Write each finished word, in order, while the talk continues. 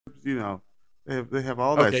you know, they have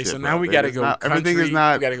all that Okay, shit, so bro. now we gotta It's go not everything is country. We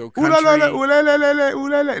not gotta go ooh la la la country. ooh la la la la ooh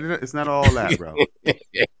la la. It's not all that, bro.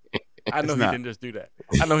 I It's know he not. didn't just do that.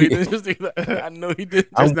 I know he didn't just do that. I know he didn't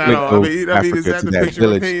I It's just want do not to all. that. go I to mean, is Africa that to the that picture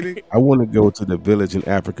of a village. painting? I want to go to the village in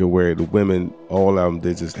Africa where the women, all of them,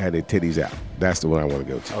 they just had their titties out. That's the one I want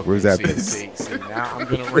to go to. Okay, Where's that see, village? see. Now I'm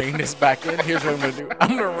gonna rein this back in. Here's what I'm gonna do.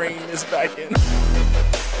 I'm gonna rein this back in.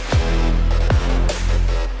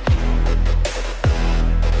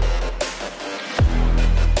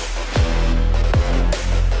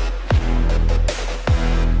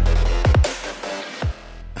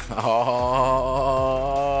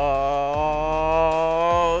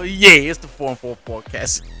 Oh yeah, it's the 4 and 4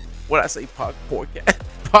 podcast. What I say,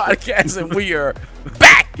 podcast, and we are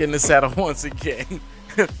back in the saddle once again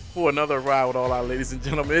for another ride with all our ladies and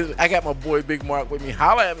gentlemen. I got my boy Big Mark with me.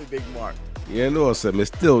 Holla at me, Big Mark. Yeah, no, something.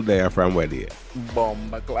 It's still there from where they at.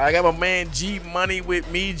 Boom. I got my man G Money with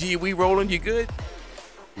me. G, we rolling? You good?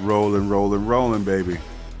 Rolling, baby.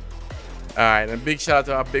 All right, and a big shout out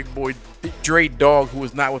to our big boy Dre Dog, who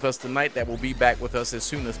is not with us tonight. That will be back with us as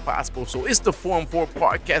soon as possible. So it's the 4 and 4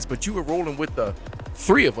 podcast, but you were rolling with the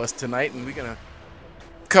 3 of us tonight, and we're gonna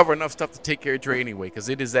cover enough stuff to take care of Dre anyway, because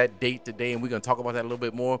it is that date today, and we're gonna talk about that a little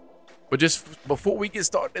bit more. But just before we get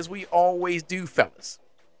started, as we always do, fellas,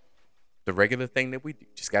 the regular thing that we do,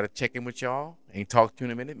 just gotta check in with y'all. Ain't talked to you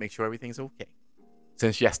in a minute. Make sure everything's okay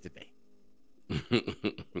since yesterday.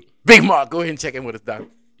 Big Mark, go ahead and check in with us, Doc.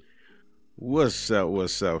 What's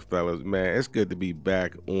up, fellas? Man, it's good to be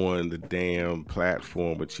back on the damn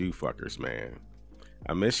platform with you fuckers, man.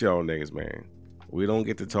 I miss y'all niggas, man. We don't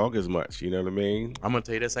get to talk as much, you know what I mean? I'm gonna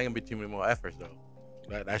tell you this ain't gonna be too many more efforts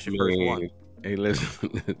though. That's your I first mean, one. Hey,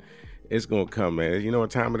 listen, it's gonna come, man. You know what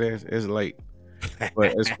time it is? It's late.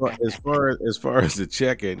 But as far as the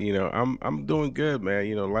check-in, you know, I'm doing good, man.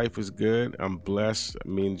 You know, life is good. I'm blessed.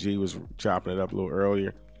 Me and G was chopping it up a little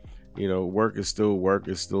earlier. You know, work is still work.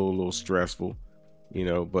 It's still a little stressful, you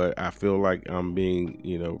know, but I feel like I'm being,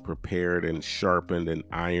 you know, prepared and sharpened and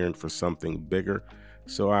ironed for something bigger.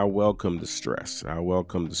 So I welcome the stress. I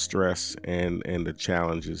welcome the stress and the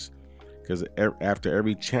challenges, because after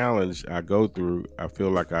every challenge I go through, I feel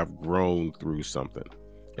like I've grown through something.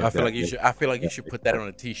 I feel like you should put that on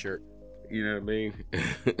a T-shirt. You know what I mean?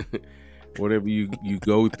 Whatever you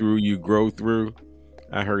go through, you grow through.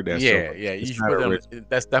 I heard that. Yeah. You should put that on.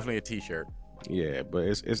 That's definitely a T-shirt. Yeah, but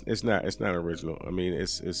it's not original. I mean,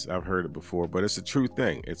 it's I've heard it before, but it's a true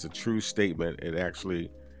thing. It's a true statement. It actually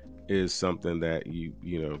is something that you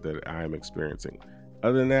know that I'm experiencing.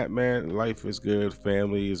 Other than that, man, life is good.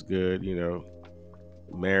 Family is good. You know,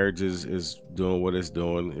 marriage is doing what it's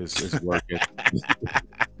doing. It's working.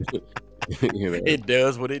 You know, It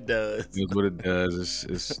does what it does. it's what it does.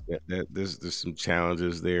 It's that there's some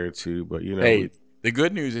challenges there too, but you know, Hey, the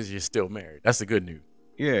good news is you're still married. That's the good news.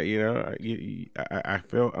 yeah, you know, I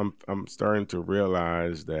feel I'm starting to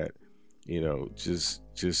realize that, you know, just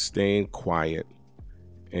staying quiet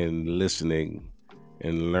and listening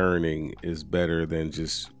and learning is better than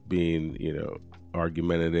just being, you know,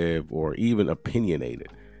 argumentative or even opinionated,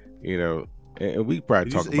 you know. And we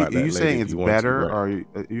probably talk about that. Are you later saying if it's you want to, better, but or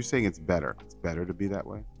are you saying it's better? It's better to be that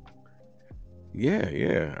way.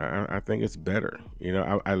 yeah, I think it's better. You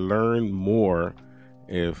know, I learn more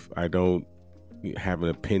if I don't have an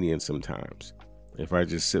opinion sometimes. If I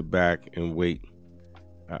just sit back and wait,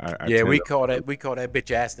 I Yeah, tend we to, call that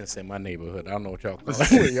bitch assness in my neighborhood. I don't know what y'all call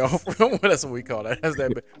it. Where y'all from? That's what we call that. That's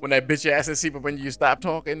that when that bitch assness see, but when you stop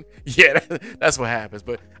talking, yeah, that's what happens.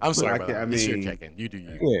 But I'm sorry about that. It's your check-in. You do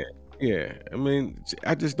you. yeah. I mean,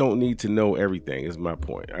 I just don't need to know everything. Is my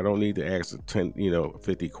point. I don't need to ask 10,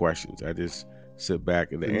 50 questions. I just sit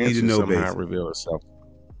back and the You need to answer know, somehow basically. reveal itself.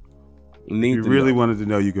 If you really wanted to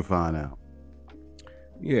know, you could find out.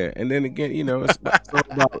 Yeah, and then again, you know, it's about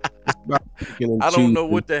picking and I don't know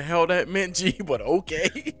choosing. what the hell that meant, G, but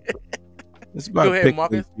okay. It's about Go ahead, picking.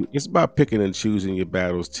 Marcus. It's about picking and choosing your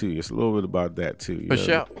battles too. It's a little bit about that too. You For know?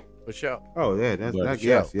 sure. For sure. Oh yeah, But-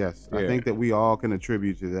 yes. Yeah. I think that we all can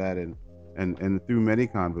attribute to that, and through many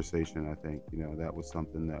conversation, I think that was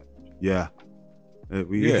something that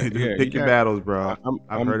we pick your battles, bro.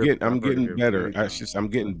 I'm getting better. I'm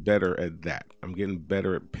getting better at that. I'm getting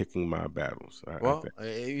better at picking my battles. Well,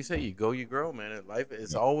 you say you go, you grow, man. In life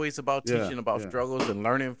is always about teaching about struggles and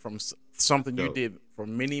learning from something you did for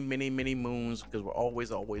many, many, many moons. Because we're always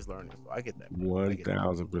learning. So I get that.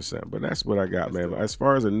 1000%. But that's what I got, man. As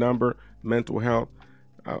far as a number, mental health,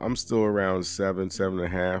 I'm still around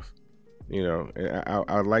 7.5. You know,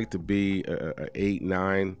 I'd like to be a 8,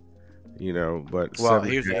 9. You know, but well,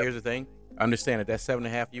 here's the thing. Understand that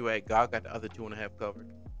 7.5 you at, God got the other 2.5 covered.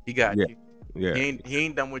 He got you. Yeah. He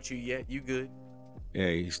ain't done with you yet. You good? Yeah,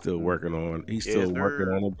 he's still working on. He's still working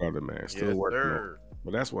on it, brother, man. Still working on it.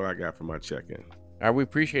 But that's what I got for my check-in. All right, we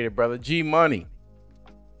appreciate it, brother. G Money,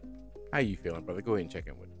 how you feeling, brother? Go ahead and check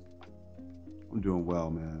in with us. I'm doing well,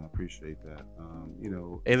 man. I appreciate that.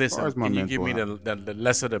 Hey, listen, can you give me the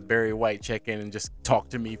less of the Barry White check-in and just talk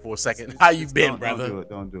to me for a second? How you been, brother?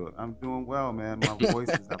 Don't do it. I'm doing well, man. My voice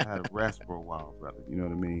is, I've had a rest for a while, brother. You know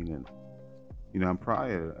what I mean? And I'm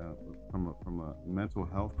probably from a mental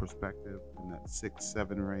health perspective in that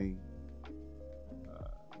 6-7 range.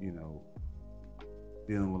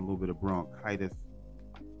 Dealing with a little bit of bronchitis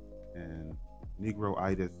and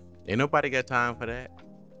negroitis. Ain't nobody got time for that.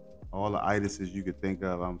 All the itises you could think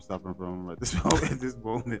of, I'm suffering from at this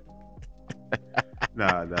moment.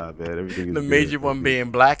 Nah, man. Everything is the major good. One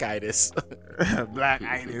being blackitis.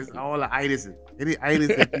 Blackitis. All the itises. Any itis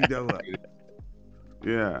that you know of.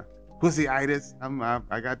 Yeah. Pussy-itis.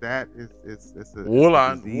 I got that. It's a Hold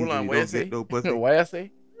on. What I say? No pussy. What I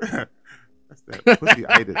say? That's that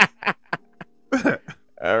pussy-itis.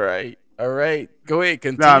 All right. Go ahead.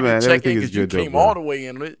 Continue to check in because you came all the way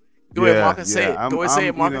in. Go ahead, Marcus. Say it. Go ahead, say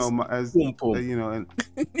it, Marcus. Boom, boom.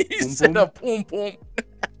 And he said a boom, boom.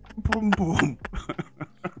 Boom, boom.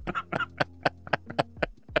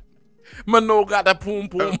 Mano got the boom,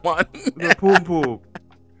 boom, man. The boom, boom.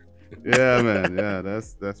 Yeah, man. Yeah,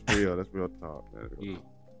 that's real. That's real talk, man.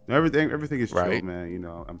 Everything is chill, man.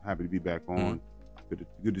 I'm happy to be back on.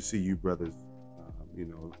 Good to see you, brothers.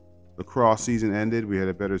 Lacrosse season ended. We had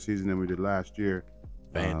a better season than we did last year.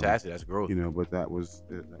 Fantastic. That's growth. But there was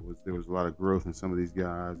a lot of growth in some of these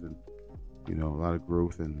guys, and a lot of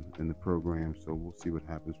growth in the program. So we'll see what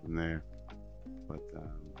happens from there. But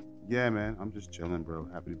yeah, man, I'm just chilling, bro.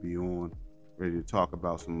 Happy to be on, ready to talk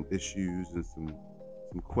about some issues and some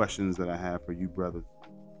questions that I have for you, brothers.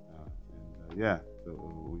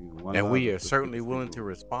 And we are certainly willing to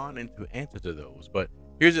respond and to answer to those. But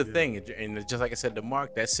here's the thing, and just like I said to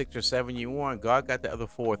Mark, that 6 or 7 you won, God got the other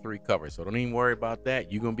 4 or 3 covered. So don't even worry about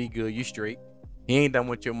that. You're gonna be good. You straight. He ain't done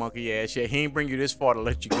with your monkey ass yet. He ain't bring you this far to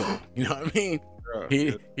let you go. You know what I mean?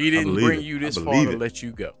 He didn't bring you this far to let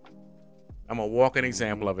you go. I'm a walking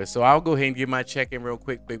example of it. So I'll go ahead and give my check-in real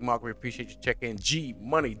quick. Big Mark, we appreciate your check-in. G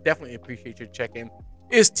Money, definitely appreciate your check-in.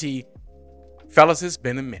 It's T. Fellas, it's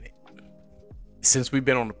been a minute since we've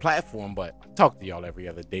been on the platform, but talk to y'all every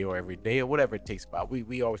other day or every day or whatever it takes about.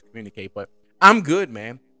 We always communicate, but I'm good,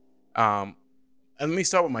 man. And let me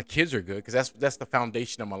start with my kids are good because that's the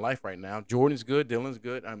foundation of my life right now. Jordan's good, Dylan's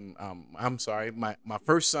good. I'm sorry, my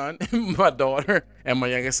first son, my daughter, and my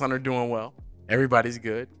youngest son are doing well. Everybody's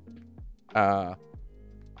good. The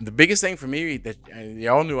biggest thing for me that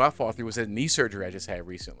y'all knew I fought through was that knee surgery I just had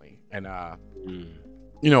recently, and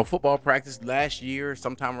football practice last year,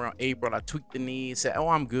 sometime around April, I tweaked the knee, said, oh,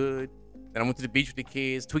 I'm good. Then I went to the beach with the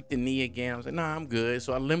kids, tweaked the knee again. I was like, nah, I'm good.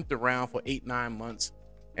 So I limped around for 8-9 months.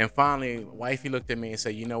 And finally, wifey looked at me and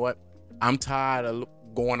said, you know what? I'm tired of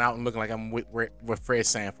going out and looking like I'm with Fred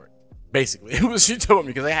Sanford. Basically, it was she told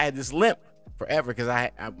me because I had this limp forever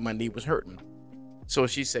because my knee was hurting. So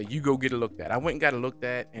she said, you go get it looked at. I went and got it looked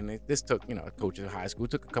at, and this took, a coach at high school,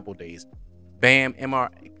 took a couple of days. Bam,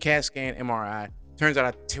 MRI, CAT scan, MRI. Turns out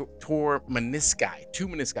I tore menisci, 2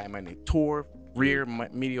 menisci in my knee, tore rear,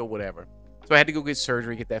 medial, whatever. So I had to go get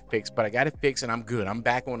surgery, get that fixed, but I got it fixed and I'm good. I'm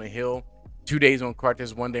back on the hill, 2 days on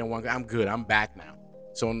crutches, 1 day on one. I'm good. I'm back now.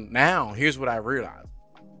 So now here's what I realized.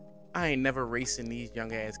 I ain't never racing these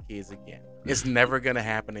young ass kids again. It's never going to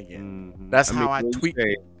happen again. Mm-hmm. That's how I tweet.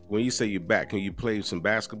 When you say you're back, can you play some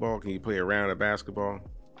basketball? Can you play a round of basketball?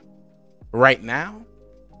 Right now?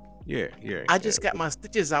 Yeah. I just got my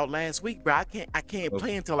stitches out last week, bro. I can't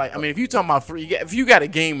play until if you talking about if you got a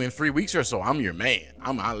game in 3 weeks or so, I'm your man.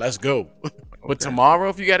 Let's go. But tomorrow,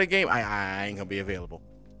 if you got a game, I ain't gonna be available.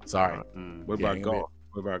 Sorry. What about golf?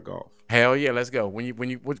 What about golf? Hell yeah, let's go.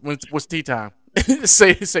 What's tea time?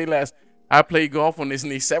 say less. I played golf on this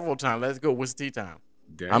knee several times. Let's go. What's tea time?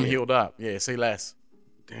 Damn. I'm healed up. Yeah, say less.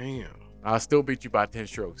 Damn. I'll still beat you by 10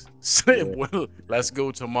 strokes. Let's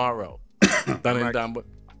go tomorrow. Done and done, but.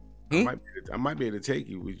 I might be able to take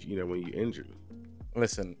you, when you're injured.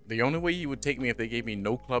 Listen, the only way you would take me if they gave me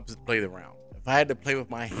no clubs to play the round. If I had to play with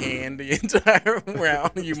my hand the entire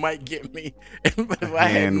round, you might get me. If I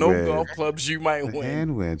had no golf clubs, you might win.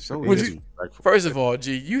 Hand wedge. First of all,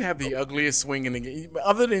 G, you have the ugliest swing in the game.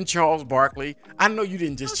 Other than Charles Barkley, I know you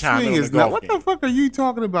didn't just chime in on the golf What game. The fuck are you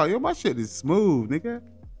talking about? Yo, my shit is smooth, nigga.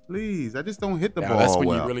 Please, I just don't hit the ball. That's when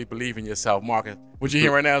you really believe in yourself, Marcus. What you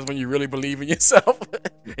hear right now is when you really believe in yourself,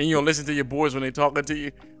 and you don't listen to your boys when they talking to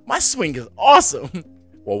you. My swing is awesome.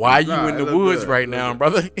 Well, why are you in the woods right now,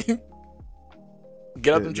 brother?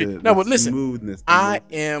 Get out them trees. No, but listen, smoothness. I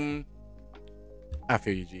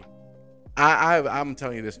feel you, G. I'm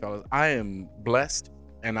telling you this, fellas. I am blessed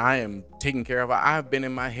and I am taken care of. I've been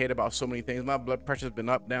in my head about so many things. My blood pressure's been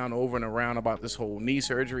up, down, over and around about this whole knee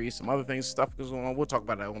surgery, some other things, stuff goes on. We'll talk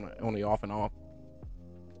about that on the off and off,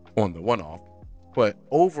 on the one off. But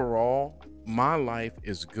overall, my life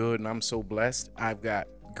is good and I'm so blessed. I've got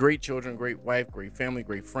great children, great wife, great family,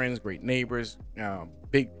 great friends, great neighbors.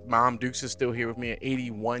 Big Mom Dukes is still here with me at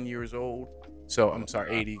 81 years old. So I'm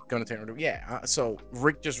sorry, 80, gonna turn. Yeah. So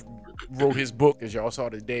Rick just wrote his book, as y'all saw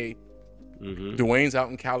today. Dwayne's out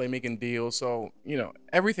in Cali making deals. So,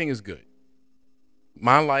 everything is good.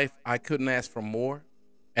 My life, I couldn't ask for more.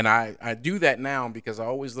 And I do that now because I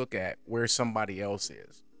always look at where somebody else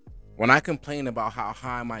is. When I complain about how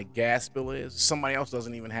high my gas bill is, somebody else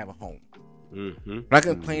doesn't even have a home. When I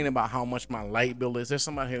complain about how much my light bill is, there's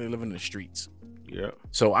somebody here that live in the streets. Yeah.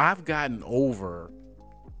 So I've gotten over.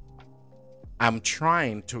 I'm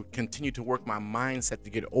trying to continue to work my mindset to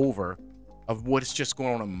get over of what's just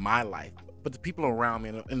going on in my life. But the people around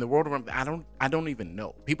me in the world around me, I don't even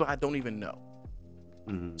know. People I don't even know.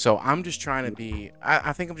 So I'm just trying to be,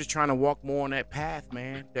 I think I'm just trying to walk more on that path,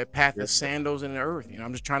 man. That path of sandals in the earth.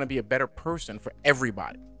 I'm just trying to be a better person for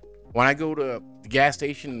everybody. When I go to the gas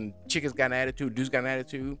station, chicken's got an attitude, dude's got an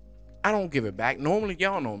attitude, I don't give it back. Normally,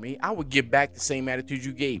 y'all know me. I would give back the same attitude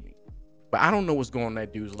you gave me. But I don't know what's going on in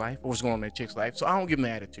that dude's life or what's going on in that chick's life. So I don't give them the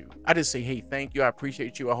attitude. I just say, hey, thank you. I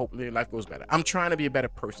appreciate you. I hope their life goes better. I'm trying to be a better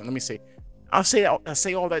person. Let me say, I say all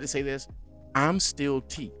that to say this. I'm still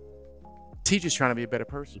T. T just trying to be a better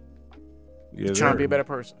person. Yeah, trying to be a better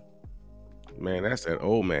person. Man, that's that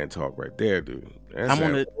old man talk right there, dude. That's I'm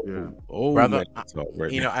on the old brother, man talk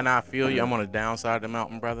right there. And I feel you. I'm on the downside of the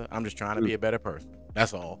mountain, brother. I'm just trying to be a better person.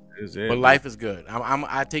 That's all. But life is good.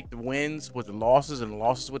 I take the wins with the losses and the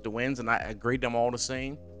losses with the wins, and I grade them all the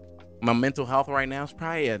same. My mental health right now is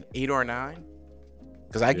probably an 8 or a 9.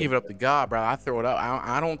 Because I give it up to God, bro. I throw it up.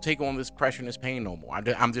 I don't take on this pressure and this pain no more.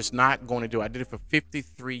 I'm just not going to do it. I did it for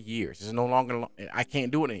 53 years. It's no longer, I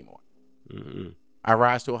can't do it anymore. I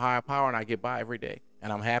rise to a higher power and I get by every day.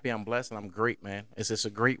 And I'm happy, I'm blessed, and I'm great, man. It's just a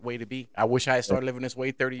great way to be. I wish I had started living this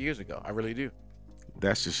way 30 years ago. I really do.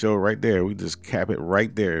 That's the show right there. We just cap it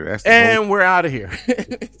right there. That's we're out of here.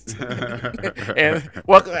 And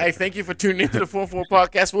welcome. Hey, thank you for tuning into the 4-4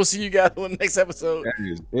 podcast. We'll see you guys on the next episode. That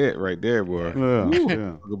is it right there, boy.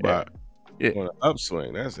 Talk about on an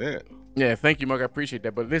upswing. That's it. Yeah, thank you, Mark. I appreciate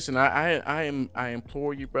that. But listen, I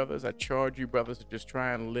implore you, brothers. I charge you, brothers, to just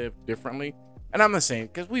try and live differently. And I'm not saying,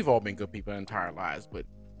 because we've all been good people our entire lives, but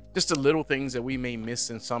just the little things that we may miss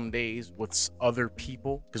in some days with other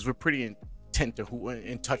people, because we're pretty in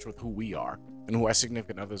touch with who we are and who our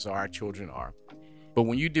significant others are, our children are. But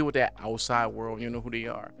when you deal with that outside world, you know who they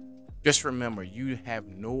are. Just remember, you have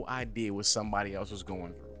no idea what somebody else is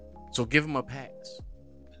going through. So give them a pass.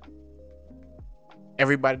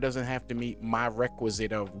 Everybody doesn't have to meet my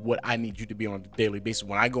requisite of what I need you to be on a daily basis.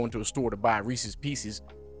 When I go into a store to buy Reese's Pieces,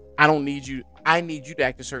 I don't need you. I need you to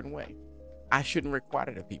act a certain way. I shouldn't require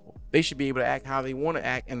that of people. They should be able to act how they want to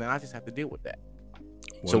act, and then I just have to deal with that.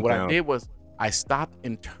 So what I did was I stopped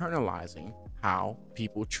internalizing how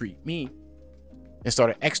people treat me and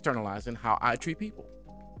started externalizing how I treat people.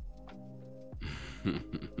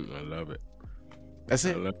 I love it. That's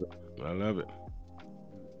it. I love it.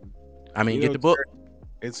 I mean, get the book.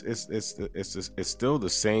 It's still the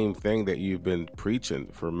same thing that you've been preaching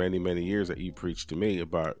for many, many years that you preached to me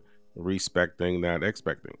about respecting, not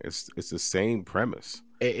expecting. It's the same premise.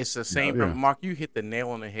 It's the same. Yeah. Mark, you hit the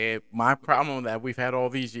nail on the head. My problem that we've had all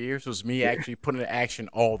these years was me actually putting in action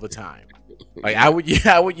all the time. Like I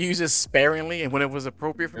would use it sparingly, and when it was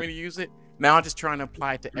appropriate for me to use it. Now I'm just trying to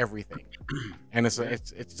apply it to everything, and it's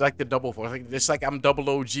like the double force. It's like I'm double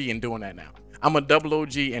OG in doing that now. I'm a double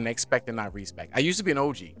OG and expect and not respect. I used to be an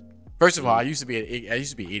OG. First of all, I used to be an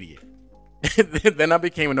idiot. Then I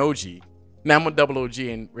became an OG. Now I'm a double OG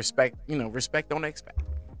and respect. Respect, don't expect.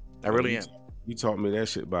 I really am. You taught me that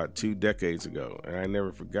shit about 2 decades ago, and I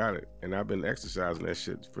never forgot it. And I've been exercising that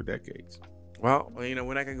shit for decades. Well, we're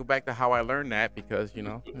not gonna go back to how I learned that because it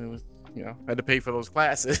was. I had to pay for those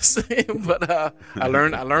classes, but I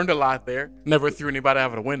learned a lot there. Never threw anybody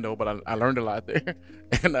out of the window, but I learned a lot there,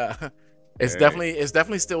 and it's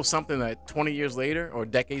definitely still something that 20 years later or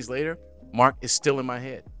decades later, Mark, is still in my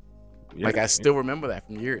head. Yeah, like I still remember that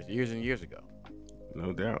from years and years ago.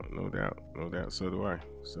 No doubt. So do I.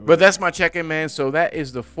 But that's my check-in, man. So that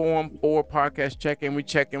is the Forum 4 podcast check-in. We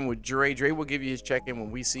check in with Dre. Dre will give you his check-in when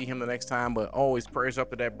we see him the next time. But always prayers up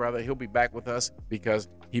to that brother. He'll be back with us because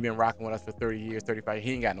he been rocking with us for 30 years, 35 years.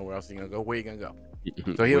 He ain't got nowhere else he gonna go. Where he gonna go?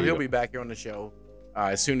 So he'll be back here on the show.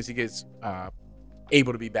 as soon as he gets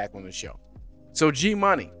able to be back on the show. So G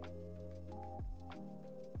Money,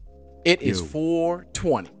 it is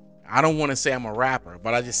 4:20. I don't want to say I'm a rapper,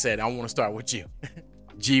 but I just said I want to start with you.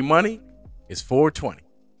 G Money is 4:20.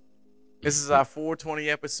 This is our 420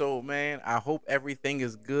 episode, man. I hope everything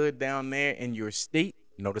is good down there in your state.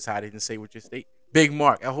 Notice how I didn't say what your state. Big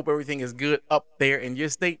Mark, I hope everything is good up there in your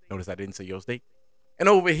state. Notice I didn't say your state. And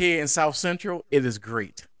over here in South Central, it is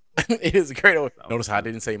great. It is great. Notice how I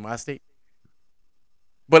didn't say my state.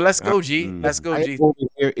 But let's go, G. Let's go, G. Over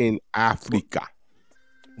here in Africa.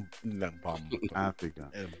 Africa.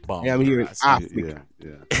 Yeah, I'm here in Africa.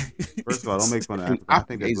 Yeah. First of all, don't make fun of Africa. I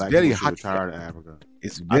think that black people should retire to Africa.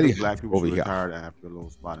 It's very black people over should here. retire to Africa, a little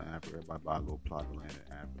spot in Africa. Everybody buy a little plot of land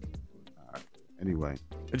in Africa. Anyway.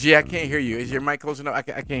 G, I can't hear you. Is your mic close enough? I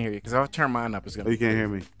can't hear you because I'll turn mine up. It's gonna. Oh, you can't hear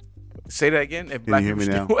me. Say that again. If Can you hear me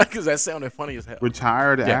now? Because that sounded funny as hell.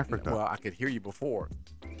 Retire to Africa. Well, I could hear you before.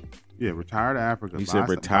 Yeah, retire to Africa. You said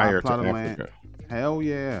retire to Africa. Land. Hell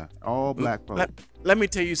yeah, all black folks. Let me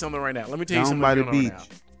tell you something right now. Let me tell you Down something by the going on beach.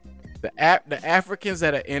 Now. The Africans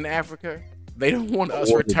that are in Africa, they don't want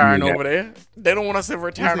us retiring over there. They don't want us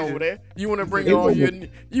retiring over there. You want to bring all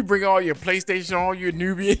your PlayStation, all your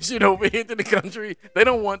Nubian shit over here to the country. They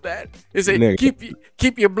don't want that. They say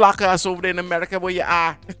keep your block ass over there in America where you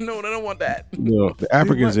are. No, they don't want that. No, the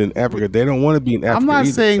Africans in Africa, they don't want to be in Africa. I'm not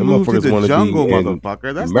either. saying move to the jungle,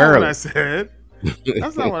 motherfucker. That's not what I said.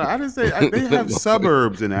 That's not what I didn't say. They have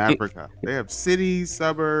suburbs in Africa. They have cities,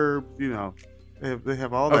 suburbs. You know, they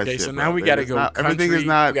have all that. Okay, shit, so bro. now we gotta go. Everything is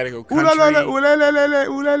not. We gotta go country.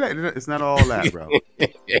 It's not all that, bro.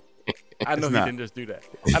 I know he didn't just do that.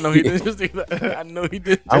 I know he didn't just do that. I know he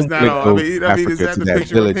didn't. I It's not all. I mean, is that the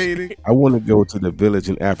picture we're village. painting? I want to go to the village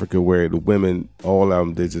in Africa where the women, all of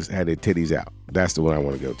them, they just had their titties out. That's the one I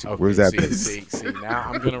want to go to. Okay, Where's that? See,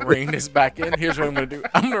 now I'm gonna rein this back in. Here's what I'm gonna do.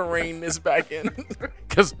 I'm gonna rein this back in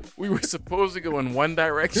because we were supposed to go in one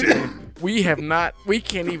direction. We have not. We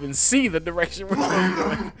can't even see the direction we're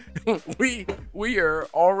going. We are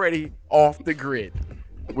already off the grid.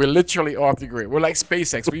 We're literally off the grid. We're like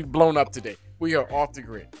SpaceX. We've blown up today. We are off the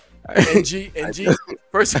grid. And G,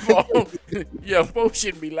 first of all, yo, folks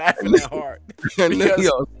shouldn't be laughing that hard. Because,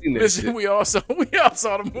 listen, we all saw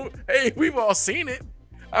the movie. Hey, we've all seen it.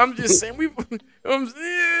 I'm just saying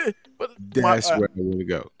but That's where I want to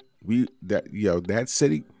go. That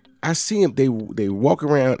city. I see them. They walk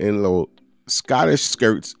around in little Scottish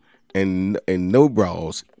skirts and no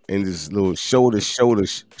bras and this little shoulder.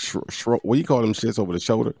 What do you call them shits over the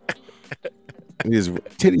shoulder? And his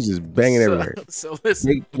titties just banging everywhere. So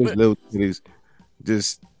listen, little titties,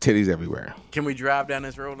 just titties everywhere. Can we drive down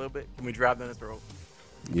this road a little bit? Can we drive down this road?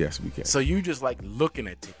 Yes, we can. So you just like looking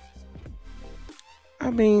at titties? I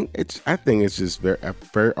mean, I think it's just very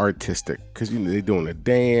artistic because they're doing a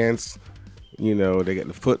dance. They got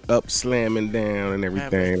the foot up, slamming down, and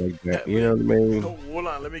everything like that. You know what I mean? Oh, hold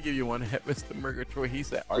on, let me give you one. Mr. Murgatroyd, he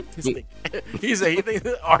said artistic. he thinks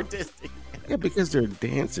it's artistic. Yeah, because they're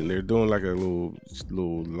dancing. They're doing like a little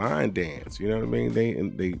line dance. You know what I mean? They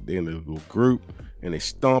in a little group and they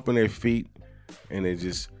stomping their feet and they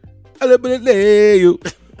just. I'm not gonna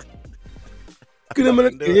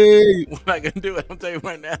do it. I'm telling you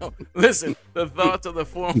right now. Listen, the thoughts of the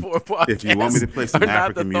 4-4 podcast. If you want me to play some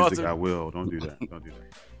African music, I will. Don't do that.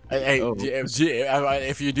 Hey,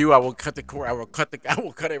 if you do, I will cut the cord. I will cut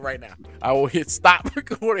it right now. I will hit stop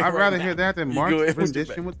recording. I'd rather hear that than Mark's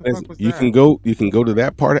rendition. What the fuck was you that? You can go to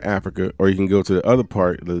that part of Africa, or you can go to the other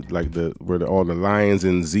part, where all the lions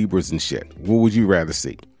and zebras and shit. What would you rather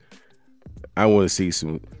see? I want to see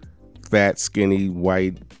some fat, skinny,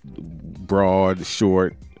 white, broad,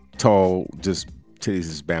 short, tall, just titties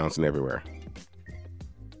just bouncing everywhere.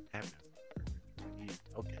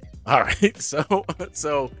 Okay. All right. So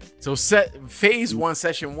set phase 1,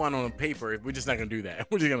 session 1 on paper. We're just not gonna do that.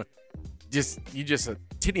 We're just gonna you just a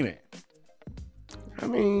titty man. I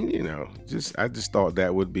mean, I just thought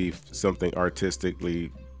that would be something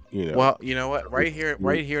artistically, Well, you know what? Right here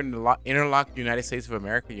in the interlocked United States of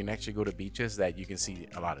America, you can actually go to beaches that you can see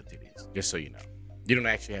a lot of titties. Just so you know, you don't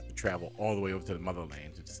actually have to travel all the way over to the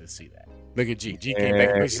motherland to see that. Look at G. G came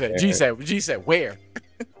back. G said where?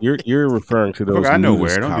 You're referring to those. I know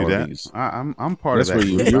where. Don't colonies. do that. I'm part That's of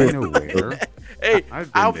that. Where I know where. Hey,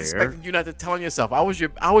 I was there. expecting you not to tell on yourself. I was your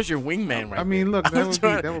wingman, right? I mean, look, that would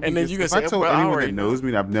be and then you can if say, I told anyone that knows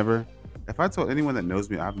me, if I told anyone that knows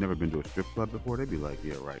me, I've never been to a strip club before, they'd be like,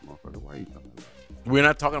 yeah, right, motherfucker, why are you talking about that? We're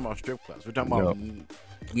not talking about strip clubs. We're talking about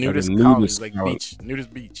nudist colonies, like beach,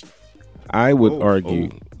 nudist beach. I would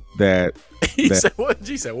argue that He that said, "What?"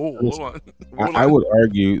 He said, "Whoa, hold on." Hold I on. would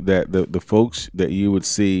argue that the folks that you would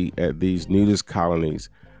see at these nudist colonies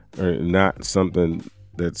are not something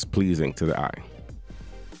that's pleasing to the eye.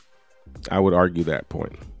 I would argue that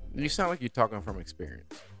point. You sound like you're talking from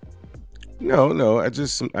experience. No, I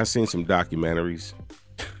seen some documentaries.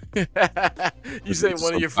 You say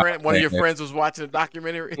one of your friends was watching a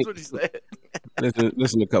documentary. That's what he said.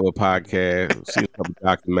 listen to a couple of podcasts, see a couple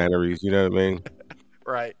of documentaries. You know what I mean?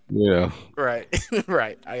 Right. Yeah. Right.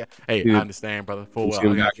 Right. I understand, brother. Full You well.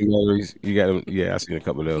 seen documentaries? You got them? Yeah, I seen a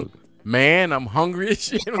couple of those. Man, I'm hungry as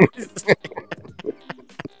shit.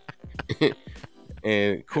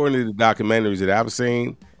 And according to the documentaries that I've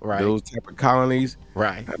seen, Right. those type of colonies,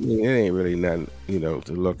 Right. I mean, it ain't really nothing,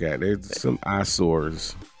 to look at. There's some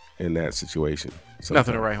eyesores in that situation.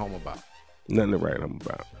 Nothing to write home about. Nothing to write home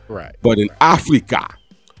about. Right. But in Africa,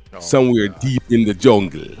 Oh, somewhere God. deep in the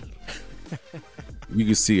jungle, you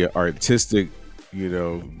can see an artistic,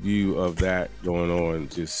 view of that going on.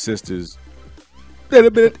 Just sisters that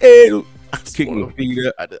have been kicking the feet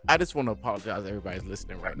up. I just want to apologize to everybody's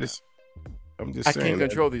listening right now. I'm just I saying. can't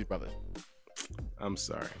control these brothers. I'm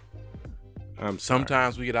sorry.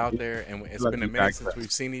 Sometimes we get out there and it's Like been a we minute since digress.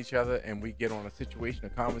 we've seen each other and we get on a situation, a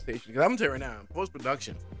conversation. Because I'm gonna tell you right now, in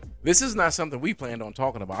post-production, this is not something we planned on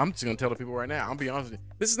talking about. I'm just gonna tell the people right now. I'll be honest with you.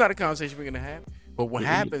 This is not a conversation we're gonna have. But what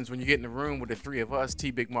happens when you get in the room with the three of us,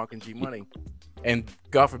 T, Big Mark, and G Money, and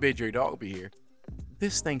God forbid Jerry Dog will be here,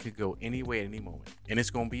 this thing could go any way at any moment, and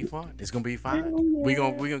it's gonna be fun. It's gonna be fine. We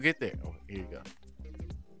gonna get there. Oh, here you go.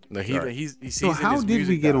 No, he sees So in how his did we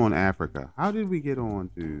music get doc- on Africa? How did we get on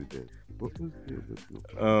to this? What was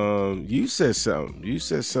it? You said something. You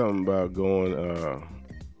said something about going.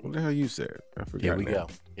 What the hell you said? I forgot. Here we now. go.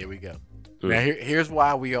 Here we go. Hmm. Now here's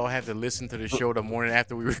why we all have to listen to the show the morning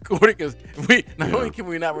after we record it, because we not only can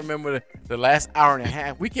we not remember the last hour and a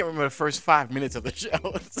half, we can't remember the first 5 minutes of the show.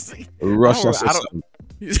 See, Russia I said don't-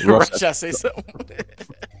 something. Russia say something.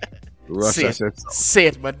 Russia Say said it, say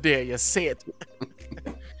it, my dear. You say it.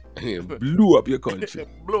 something. Blew up your country.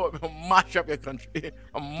 Blow up, mash up your country.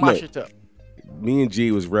 Mash it up. Me and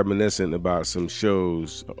G was reminiscing about some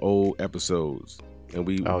shows, old episodes, and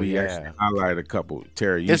we actually highlighted a couple.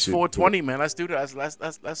 Terry, you It's should- 420, man. Let's do that.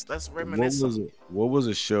 Let's reminisce. What was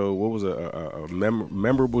a show? What was a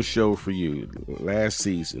memorable show for you last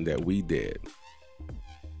season that we did?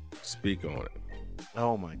 Speak on it.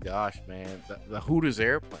 Oh my gosh, man. The Hooters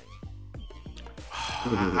airplane.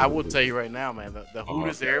 I will tell you right now, man, the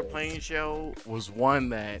Hooters airplane show was one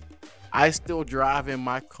that I still drive in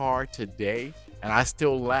my car today and I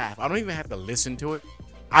still laugh. I don't even have to listen to it.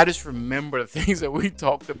 I just remember the things that we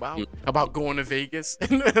talked about going to Vegas.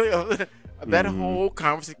 That whole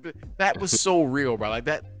conversation, that was so real, bro. Like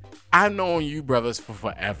that, I've known you brothers for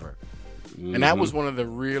forever. And that was one of the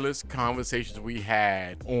realest conversations we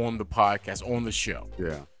had on the podcast, on the show.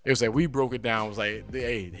 Yeah. It was like we broke it down. It was like,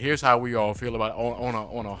 hey, here's how we all feel about it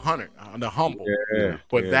on a hundred, on the humble. Yeah,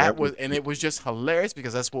 But yeah, that was, and it was just hilarious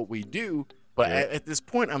because that's what we do. But at this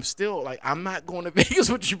point, I'm still like, I'm not going to Vegas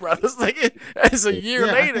with you, brothers. Like, it's a year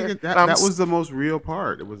I later. think that was the most real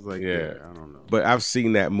part. It was like, Yeah. I don't know. But I've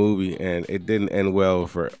seen that movie, and it didn't end well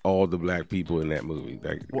for all the black people in that movie.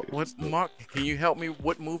 Like, What Mark? Can you help me?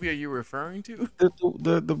 What movie are you referring to?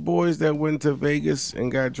 the boys that went to Vegas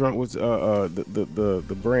and got drunk was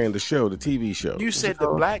the brand, the show, the TV show. You What's said it the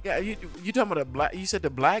called? black guy. You talking about the black? You said the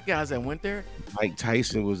black guys that went there. Mike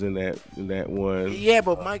Tyson was in that one. Yeah,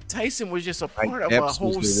 but Mike Tyson was just a part of a Epps was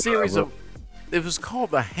whole in series it. of. It was called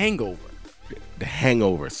The Hangover, The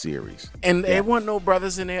Hangover series. and there wasn't no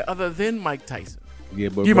brothers in there other than Mike Tyson. Yeah,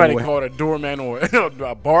 but You might remember have called a doorman or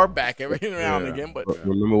a bar back every now and again, but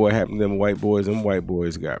remember what happened to them white boys? Them white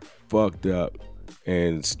boys got fucked up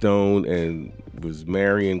and stoned and was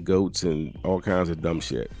marrying goats and all kinds of dumb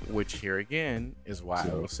shit. which here again is why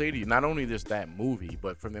I will say to you, not only just that movie,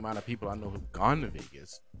 but from the amount of people I know who've gone to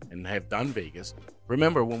Vegas and have done Vegas.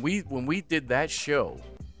 Remember when we did that show,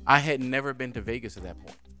 I had never been to Vegas at that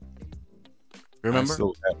point. Remember?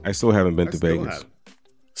 I still haven't been I to still Vegas. haven't.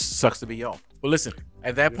 Sucks to be y'all. But listen,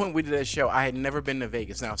 at that point we did that show, I had never been to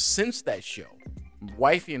Vegas. Now, since that show,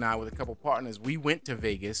 wifey and I, with a couple partners, we went to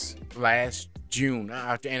Vegas last June,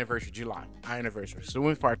 our anniversary, July, our anniversary. So we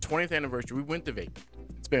went for our 20th anniversary. We went to Vegas.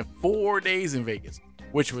 Spent 4 days in Vegas,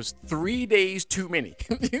 which was 3 days too many.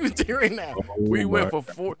 Right now, we went for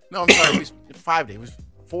 4. No, I'm sorry, we spent 5 days. It was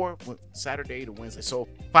 4 Saturday to Wednesday, so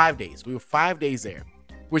 5 days. We were 5 days there,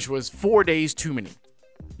 which was 4 days too many.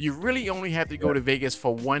 You really only have to go to Vegas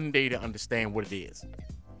for 1 day to understand what it is.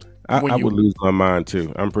 I would lose my mind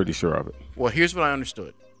too. I'm pretty sure of it. Well, here's what I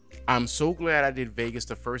understood. I'm so glad I did Vegas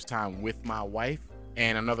the first time with my wife,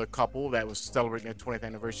 and another couple that was celebrating their 20th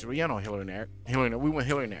anniversary. Well, you know Hillary and Eric. We went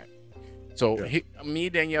Hillary and Eric. So me,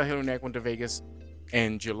 Danielle, Hillary, and Eric went to Vegas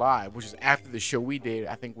in July, which is after the show we did.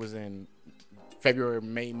 I think was in February,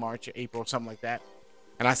 May, March, April, something like that.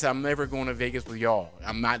 And I said, I'm never going to Vegas with y'all.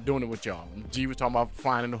 I'm not doing it with y'all. G was talking about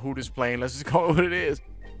flying in the Hooters plane. Let's just call it what it is.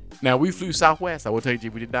 Now, we flew Southwest. I will tell you, G,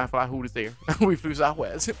 we did not fly Hooters there. We flew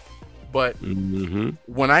Southwest. But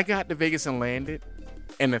when I got to Vegas and landed,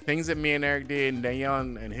 and the things that me and Eric did, and Danielle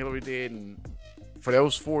and Hillary did, and for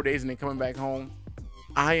those 4 days and then coming back home,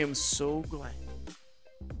 I am so glad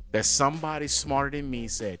that somebody smarter than me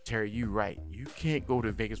said, Terry, you right. You can't go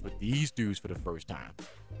to Vegas with these dudes for the first time.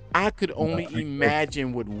 I could only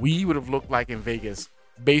imagine what we would have looked like in Vegas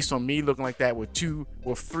based on me looking like that with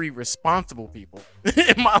 3 responsible people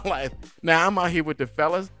in my life. Now, I'm out here with the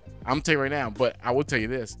fellas. I'm telling you right now, but I will tell you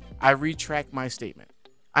this. I retract my statement.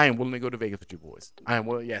 I am willing to go to Vegas with you boys. I am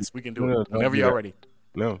willing. Yes, we can do it whenever you're ready.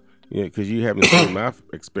 No, yeah, because you haven't seen my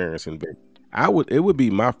experience in Vegas. It would be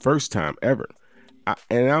my first time ever.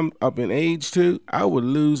 And I'm up in age too. I would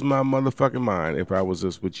lose my motherfucking mind if I was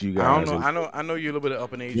just with you guys. I know you're a little bit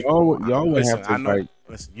up in age. Y'all would have to fight.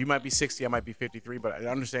 Listen, you might be 60, I might be 53, but I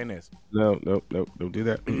understand this. No, don't do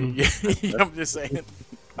that. I'm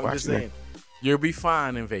just saying. You'll be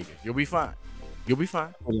fine in Vegas. You'll be fine.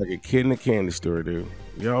 I'm like a kid in a candy store, dude.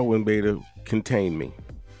 Y'all wouldn't be able to contain me.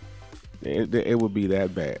 It would be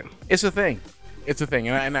that bad. It's a thing.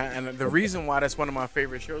 And the reason why that's one of my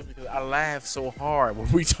favorite shows because I laughed so hard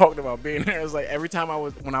when we talked about being there. It's like every time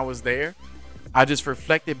when I was there, I just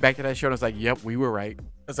reflected back to that show and I was like, yep, we were right. I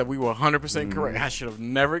was like, we were 100% correct. I should have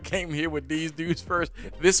never came here with these dudes first.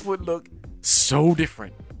 This would look so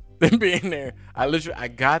different than being there. I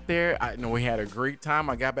got there. I know we had a great time.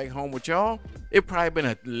 I got back home with y'all. It probably been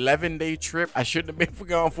an 11-day trip. I shouldn't have been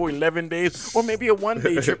gone for 11 days, or maybe a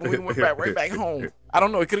 1-day trip, and we went right back home. I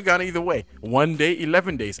don't know. It could have gone either way. 1 day,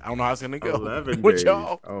 11 days. I don't know how it's gonna go 11 with days.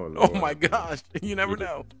 y'all. Oh my gosh, you never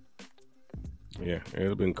know. Yeah, it'd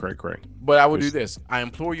have been cray. But I would do this. I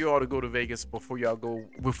implore you all to go to Vegas before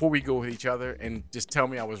we go with each other, and just tell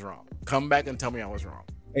me I was wrong. Come back and tell me I was wrong.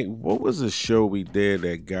 Hey, what was the show we did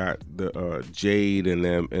that got the Jade and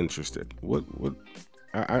them interested? What?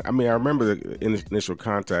 I mean, I remember the initial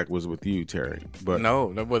contact was with you, Terry. But no,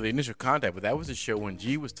 well, the initial contact, but that was a show when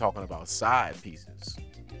G was talking about side pieces.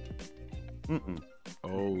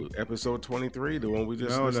 Oh, episode 23, the one we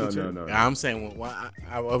just listened to? No. I'm saying,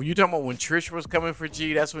 are you talking about when Trish was coming for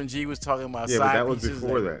G? That's when G was talking about side pieces. Yeah,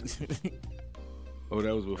 but that was before that. Oh,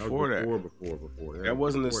 that was before that. Before. That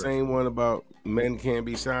wasn't the same one about men can't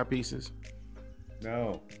be side pieces?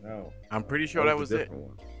 No. I'm pretty sure that was it.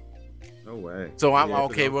 One. No way. So I'm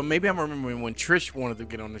okay. Well, maybe I'm remembering when Trish wanted to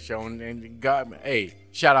get on the show and got me. Hey,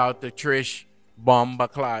 shout out to Trish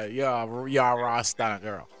Bombacla. Yeah, Rasta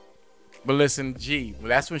girl. But listen, G,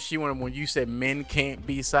 that's when she wanted, when you said men can't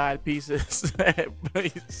be side pieces. But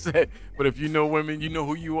if you know women, you know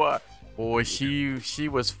who you are. Boy, she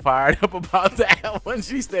was fired up about that when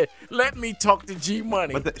she said, "Let me talk to G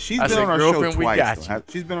Money." But she's been on our show twice.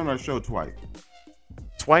 She's been on our show twice.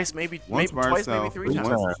 Twice, maybe twice, maybe 3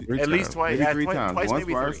 times. At least twice. Maybe 3 times. Twice, once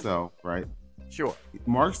maybe by 3. herself, right? Sure.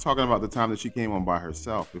 Mark's talking about the time that she came on by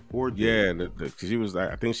herself before. Yeah, because she was.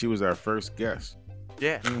 I think she was our first guest.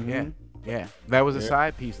 Yeah, yeah. That was a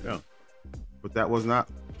side piece, though. But that was not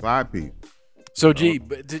side piece. So, G,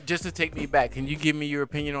 but just to take me back, can you give me your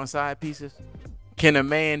opinion on side pieces? Can a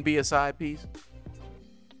man be a side piece?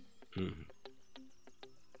 Can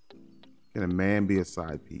a man be a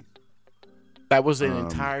side piece? That was an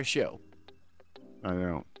entire show. I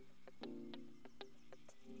know.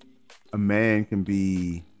 A man can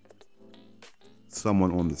be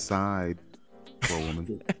someone on the side for a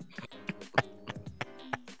woman.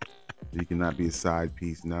 You cannot be a side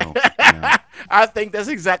piece. No. I think that's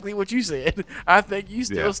exactly what you said. I think you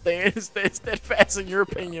still stand steadfast in your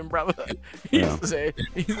opinion, brother. He said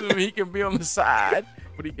he can be on the side,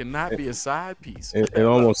 but he cannot be a side piece. It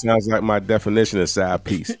almost sounds like my definition of side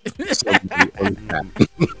piece. On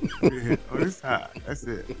the side. That's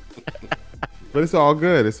it. But it's all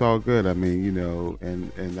good. It's all good. I mean, you know,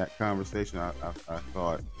 and that conversation I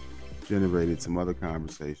thought generated some other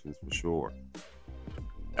conversations for sure.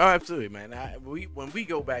 Oh, absolutely, man. When we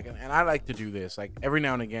go back, and I like to do this, like every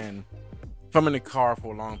now and again, if I'm in the car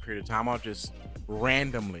for a long period of time, I'll just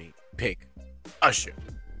randomly pick Usher.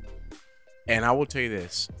 And I will tell you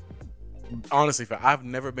this, honestly, I've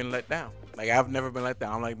never been let down. Like, I've never been let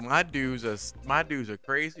down. I'm like, my dudes are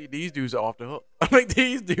crazy. These dudes are off the hook. I'm like,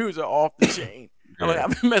 these dudes are off the chain. I'm like,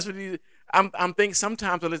 I've been messing with these. I'm thinking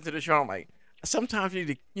sometimes I listen to the show, I'm like, sometimes you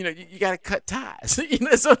need to, you got to cut ties. Sometimes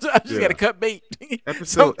you got to Yeah. cut bait. Episode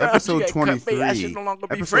Sometimes you episode gotta cut bait. I 23. should no longer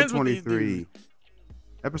be Episode friends with these 23. dudes.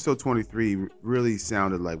 Episode 23 really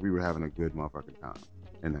sounded like we were having a good motherfucking time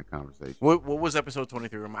in that conversation. What was episode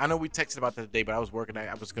 23? I know we texted about that today, but I was working.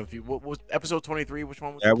 I was confused. What was episode 23? Which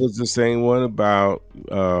one was That was the same one about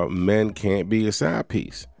men can't be a side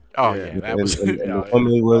piece. Oh Yeah. yeah, that was. And yeah, the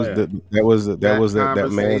woman was yeah. that was that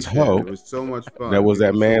man's conversation, hoe. It was so much fun. That was We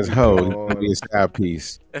that were man's so hoe. He on. could be a side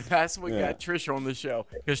piece. That's what Yeah. got Trish on the show,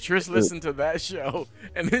 because Trish listened to that show,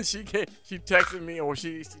 and then she texted me, or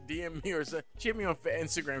she DM'd me, or she hit me on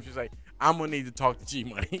Instagram. She's like, "I'm gonna need to talk to G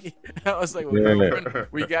Money." I was like, "Well, Yeah. girlfriend,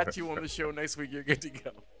 we got you on the show next week. You're good to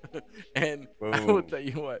go." And I will Boom. tell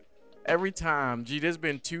you what. Every time, there's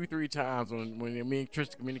been 2-3 times when me and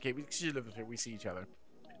Trish communicate. She lives here, we see each other,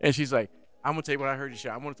 and she's like, "I'm gonna tell you what I heard you show.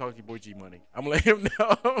 I'm gonna talk to your boy G Money. I'm gonna let him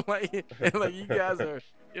know." I'm like, you guys are,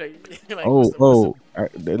 you're like,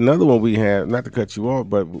 Another one we had, not to cut you off,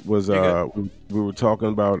 but was You we were talking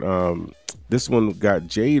about this one got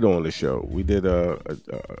Jade on the show. We did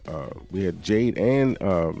we had Jade and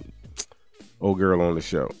old girl on the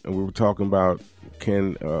show, and we were talking about,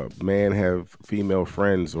 can man have female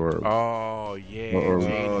friends or Oh yeah, Oh,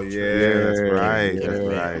 Jade Oh and yeah, Trish. that's right. Yeah. That's Can,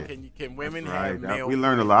 right. can women That's have right. male? We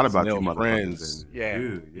learned a lot about you Male motherfuckers. friends. and- Yeah,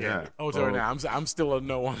 Dude, yeah. Oh, sorry. Now I'm still a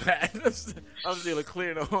no on that. I'm still a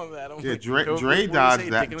clear no on that. I'm Yeah, like, Dre, what Dre do you dodged say,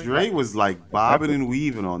 that. tickling Dre back? was like bobbing and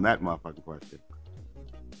weaving on that motherfucking question.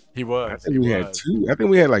 He I was. think we had two. I think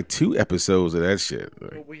we had like 2 episodes of that shit.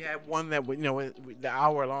 Like, Well, we had one that the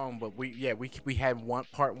hour long, but we had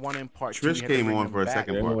part one and part two. Trish We had to came bring on them for a back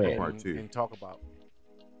second part for and- part two. and talk about.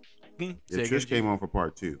 Yeah, Say Trish again, came on for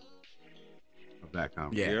part 2 of that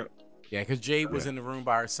conversation. Yeah. Yeah, because Jade was Yeah. in the room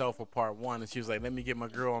by herself for part one, and she was like, "Let me get my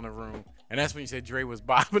girl in the room," and that's when you said Dre was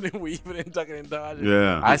bobbing and weaving and ducking and dodging.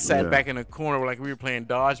 Yeah, I sat yeah. back in the corner like we were playing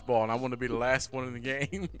dodgeball, and I wanted to be the last one in the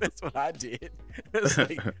game. That's what I did. It's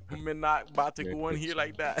like, I'm not about to go in here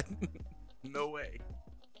like that. No way.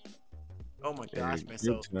 Oh my gosh, man.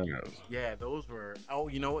 So good times. yeah, those were. Oh,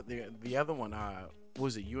 you know what? The other one, what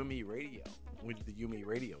was it? You and Me Radio. We did the You and Me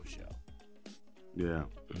Radio show. Yeah.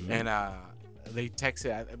 And they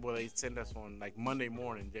texted, well, they sent us on like Monday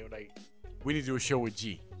morning. They were like, "We need to do a show with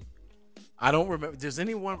G." I don't remember. Does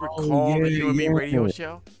anyone recall the You and Me Radio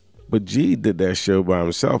show? But G did that show by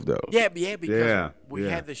himself though. Yeah, because Yeah, we yeah.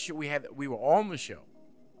 had the show. We were on the show,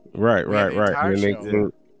 Right, We had right, the right. entire And then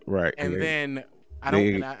show. right. and they- then I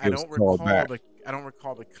they don't give us a call back. I don't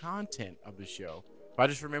recall the content of the show. But I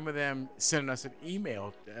just remember them sending us an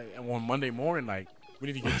email on Monday morning, like, "We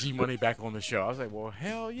need to get G Money back on the show." I was like, "Well,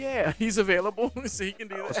 hell yeah, he's available, so he can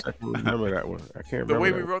do that." I can remember that one. I can't The remember.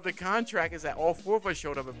 way we that one. wrote the contract is that all 4 of us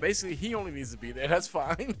showed up, and basically he only needs to be there. That's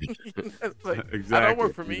fine. That's like, Exactly. that don't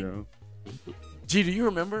work for me. you know? G, do you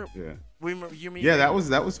remember? Yeah. We remember You Me Yeah, Radio?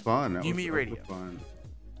 that was fun. That You was, Me that was Radio. fun.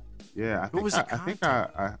 Yeah, What was the I think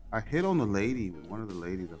I hit on the lady. One of the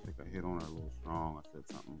ladies. I think I hit on her a little strong. I said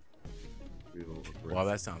something. Real aggressive. Well,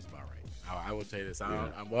 that sounds about right. I will tell you this. Yeah.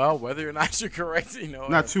 Well, whether or not you're correct,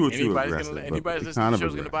 Not too anybody's aggressive, gonna but anybody's listening kind to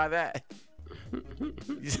of the show's gonna buy that.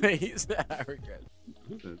 I regret.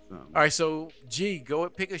 Said something. All right, so G, go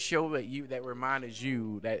and pick a show that reminded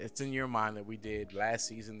you that it's in your mind that we did last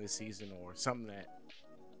season, this season, or something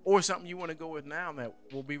you want to go with now that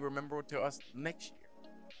will be remembered to us next year.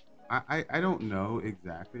 I don't know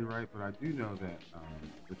exactly right, but I do know that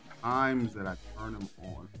the times that I turn them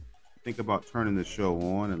on, think about turning the show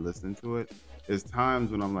on and listening to it. There's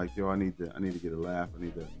times when I'm like, yo, I need to get a laugh. I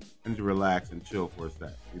need to relax and chill for a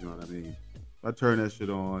sec. You know what I mean? I turn that shit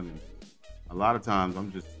on, and a lot of times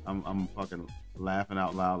I'm fucking laughing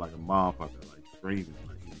out loud like a motherfucker, like screaming,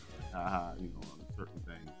 like, you know, like, haha, you know, on certain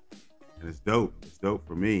things, and it's dope. It's dope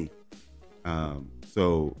for me.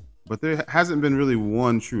 But there hasn't been really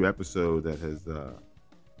one true episode that has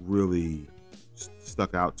really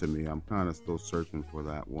stuck out to me. I'm kind of still searching for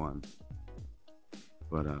that one.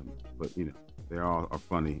 But you know, they all are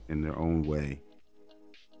funny in their own way.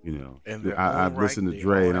 You know, In their I've own right, listened to they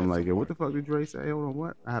Dre all and I'm have like, some yo, what the fuck did Dre say? Hold on,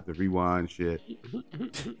 what? I have to rewind shit.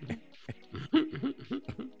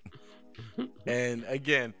 And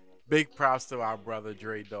again, big props to our brother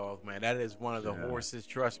Dre Dog, man. That is one of the Yeah. horses.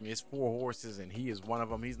 Trust me, it's 4 horses, and he is one of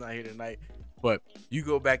them. He's not here tonight, but you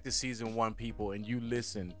go back to season 1, people, and you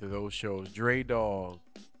listen to those shows. Dre Dog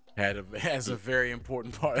has a very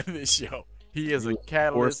important part of this show. He is a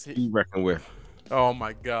catalyst. Force to be reckoned with. Oh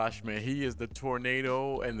my gosh, man. He is the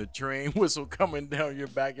tornado and the train whistle coming down your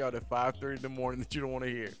backyard at 5:30 in the morning that you don't want to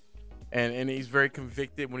hear. And he's very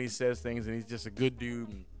convicted when he says things, and he's just a good dude.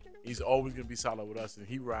 And he's always going to be solid with us, and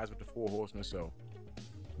he rides with the 4 horsemen. So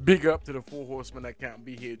Big up to the 4 horsemen that can't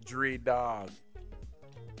be here. Dre Dog.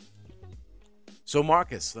 So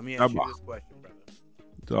Marcus, let me ask you this question,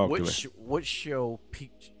 brother. What show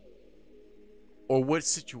peaked, or what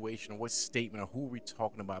situation, or what statement, or who are we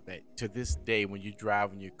talking about that to this day when you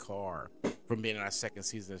drive in your car from being in our second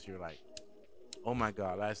season, you're like, oh my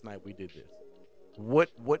God, last night we did this. What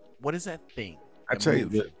is that thing? I tell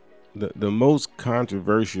you, the most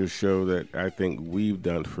controversial show that I think we've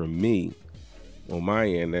done for me on my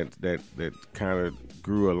end that kind of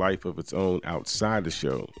grew a life of its own outside the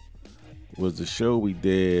show was the show we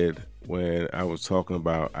did when I was talking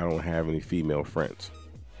about I don't have any female friends.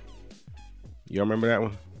 Y'all remember that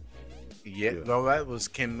one? Yeah. No, that was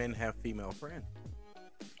Can Men Have Female Friends?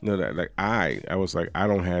 No, that like I was like, I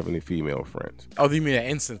don't have any female friends. Oh, you mean that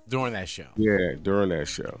instance during that show? Yeah, during that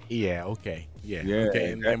show. Yeah. Okay. Yeah. Yeah.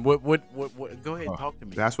 Okay. And what? Go ahead and talk to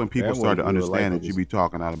me. That's when people started to understand that you be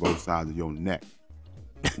talking out of both sides of your neck.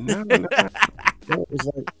 No. It was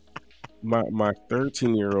like my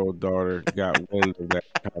 13-year-old daughter got wind of that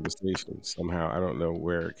conversation somehow. I don't know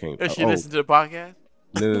where it came from. Does she listen to the podcast?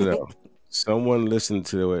 No. Someone listened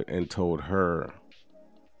to it and told her.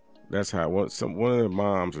 That's how one of the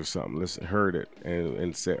moms or something heard it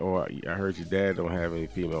and said, "Oh, I heard your dad don't have any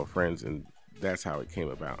female friends," and that's how it came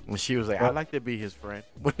about. When she was like, "I'd like to be his friend."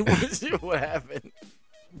 What happened?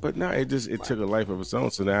 But no, it took a life of its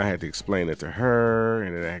own. So now I had to explain it to her,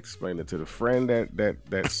 and then I explained it to the friend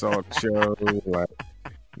that saw the show. Like,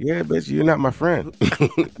 yeah, bitch, you're not my friend.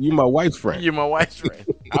 You're my wife's friend. You're my wife's friend.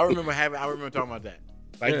 I remember talking about that.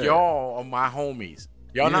 Like, y'all are my homies.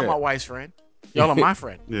 Y'all not my wife's friend. Y'all are my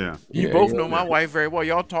friend. Yeah. You both know my wife very well.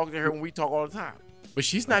 Y'all talk to her when we talk all the time. But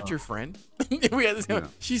she's not your friend.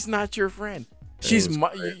 She's not your friend. She's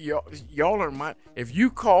my, y'all are my. If you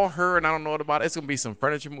call her and I don't know what about it, it's gonna be some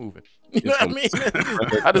furniture moving. You know what I mean?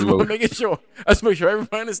 I just want to make it sure. I just make sure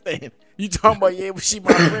everybody understand. You talking about but she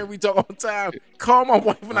my friend. We talk all the time. Call my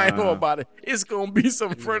wife and I know about it. It's gonna be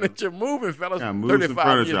some furniture moving, fellas.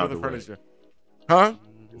 35 years worth of furniture. Huh?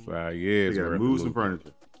 5 years. You gotta move some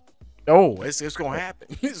furniture. Oh, it's gonna happen.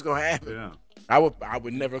 It's gonna happen. Yeah. I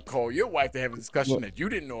would never call your wife to have a discussion that you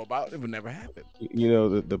didn't know about. It would never happen. You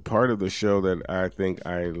know, the part of the show that I think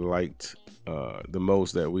I liked the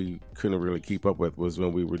most that we couldn't really keep up with was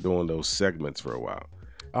when we were doing those segments for a while.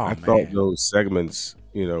 I thought those segments,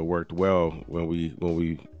 worked well when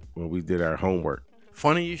we did our homework.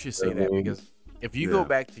 Funny you should say that, because if you go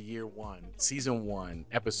back to year 1, season 1,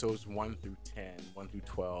 episodes 1 through 10, 1 through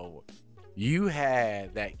 12, you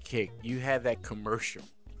had that kick. You had that commercial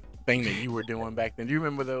thing that you were doing back then. Do you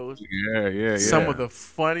remember those? Yeah. Some of the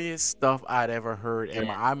funniest stuff I'd ever heard.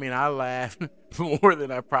 I mean, I laughed more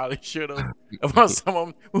than I probably should have about some of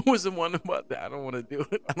them. What was the one about that? I don't want to do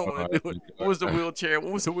it. What was the wheelchair?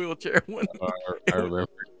 What was the wheelchair one? I remember.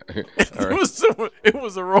 It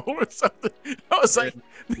was a roll or something. I was like,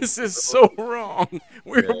 this is so wrong.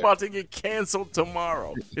 We're about to get canceled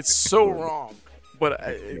tomorrow. It's so wrong. But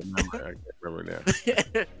I can't remember now.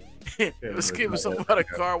 It was something about a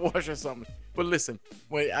car wash or something. But listen,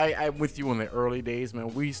 when I'm with you in the early days,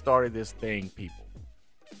 man, we started this thing, people.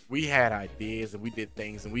 We had ideas and we did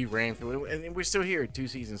things and we ran through it, and we're still here 2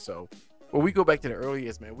 seasons. So when we go back to the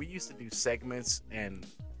earliest, man, we used to do segments, and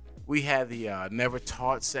we had the Never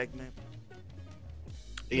Taught segment.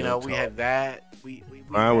 We had that.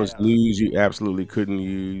 Mine was news you absolutely couldn't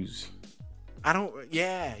use. I don't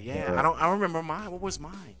remember mine. What was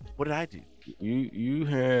mine? What did I do? You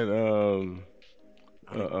had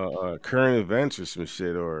current events or some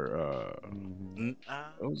shit, or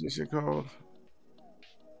what was this shit called?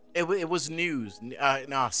 It was news.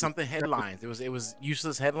 No, something headlines. It was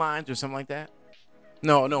useless headlines or something like that.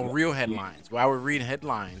 No, real headlines. Well, I would read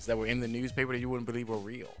headlines that were in the newspaper that you wouldn't believe were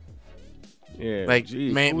real. Yeah, like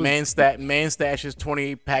man stashes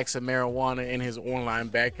 28 packs of marijuana in his online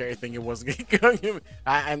bag carry, thinking it wasn't going to.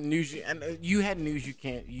 I news you, and you had news you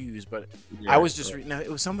can't use, but I was just reading.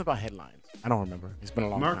 It was something about headlines. I don't remember. It's been a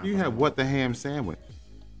long time. Mark, you had what the ham sandwich?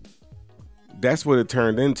 That's what it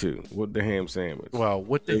turned into. What the ham sandwich? Well,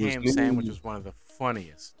 what the ham sandwich was one of the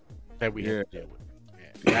funniest that we had to deal with.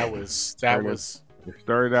 Yeah, that was. It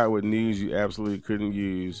started out with news you absolutely couldn't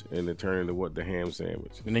use, and it turned into what the ham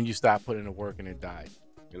sandwich. And then you stopped putting the work, and it died.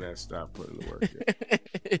 And I stopped putting the work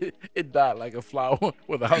in. It died like a flower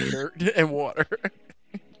without dirt and water.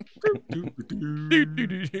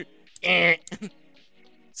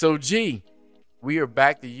 So, G, we are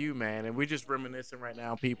back to you, man, and we're just reminiscing right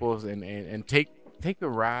now, people, and take a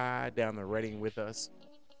ride down the Reading with us.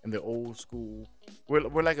 And the old school,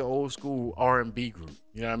 we're like an old school R&B group.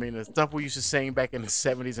 You know what I mean? The stuff we used to sing back in the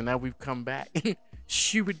 70s, and now we've come back.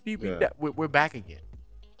 We're back again.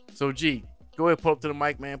 So, G, go ahead, pull up to the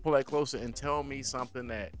mic, man. Pull that closer and tell me something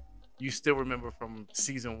that you still remember from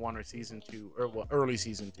season 1 or season 2, or early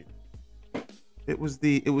season 2. It was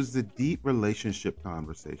the deep relationship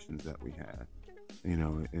conversations that we had,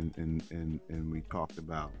 and we talked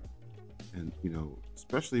about, and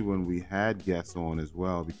especially when we had guests on as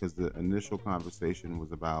well, because the initial conversation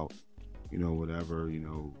was about, whatever,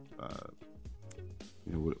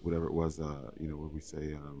 whatever it was, what we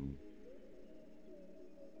say,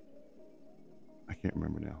 I can't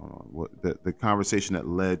remember now. Hold on. What the conversation that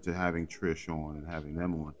led to having Trish on and having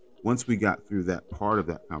them on. Once we got through that part of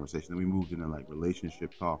that conversation, then we moved into like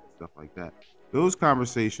relationship talk and stuff like that. Those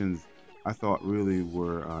conversations I thought really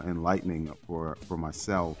were enlightening for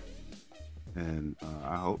myself, and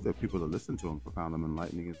I hope that people that listen to them found them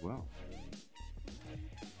enlightening as well.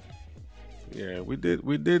 Yeah, we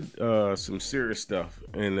did some serious stuff,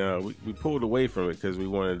 and we pulled away from it because we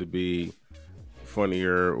wanted to be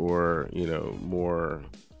funnier or more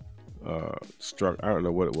struck. I don't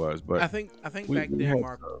know what it was, but I think back then,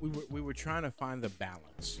 Mark, we were trying to find the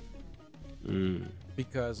balance.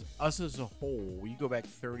 Because us as a whole, you go back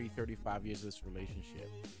 30-35 years of this relationship,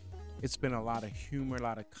 it's been a lot of humor, a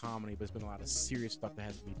lot of comedy, but it's been a lot of serious stuff that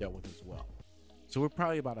has to be dealt with as well. So we're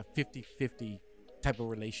probably about a 50-50 type of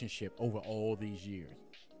relationship over all these years.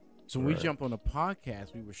 So when we jumped on the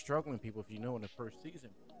podcast, we were struggling, people, if you know, in the first season,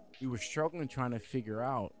 we were struggling trying to figure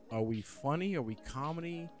out, are we funny, are we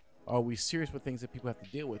comedy, are we serious with things that people have to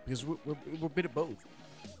deal with? Because we're a bit of both.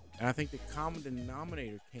 And I think the common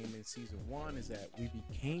denominator came in season 1 is that we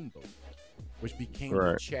became both, which became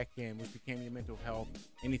the check-in, which became your mental health,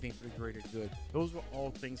 anything for the greater good. Those were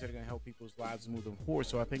all things that are going to help people's lives moving forward.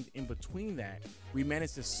 So I think in between that, we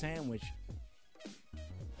managed to sandwich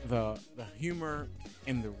the humor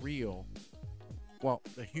and the real. Well,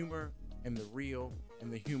 the humor and the real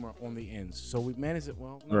and the humor on the ends. So we managed it.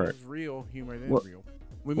 Well, no, it was real humor then real.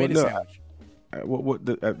 We made a sandwich. What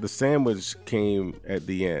the sandwich came at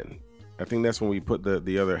the end. I think that's when we put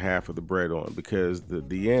the other half of the bread on, because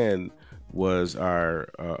the end was our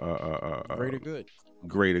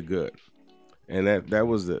greater good, and that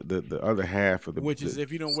was the other half of the, which is, if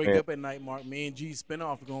you don't wake up at night, Mark, me and G's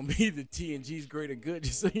spinoff are gonna be the T and G's greater good.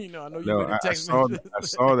 Just so you know, I know you better text me. I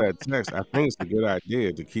saw that text. I think it's a good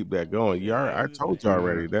idea to keep that going. I told you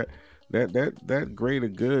already that greater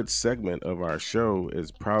good segment of our show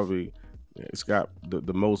is probably, it's got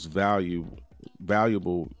the most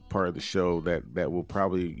valuable part of the show that will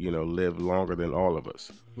probably live longer than all of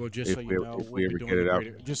us. Well, just so you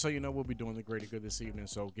know, we'll be doing the greater good this evening.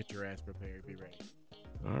 So get your ass prepared, be ready.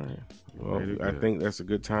 All right. Well, I think that's a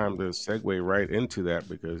good time to segue right into that,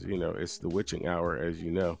 because it's the witching hour, as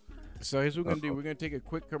you know. So here's what we're gonna do. We're gonna take a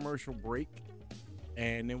quick commercial break,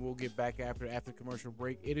 and then we'll get back after commercial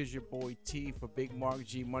break. It is your boy T for Big Mark,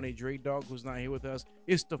 G Money, Dre Dog, who's not here with us.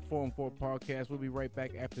 It's the Forum 4 podcast. We'll be right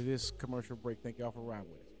back after this commercial break. Thank y'all for riding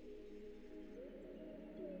with us.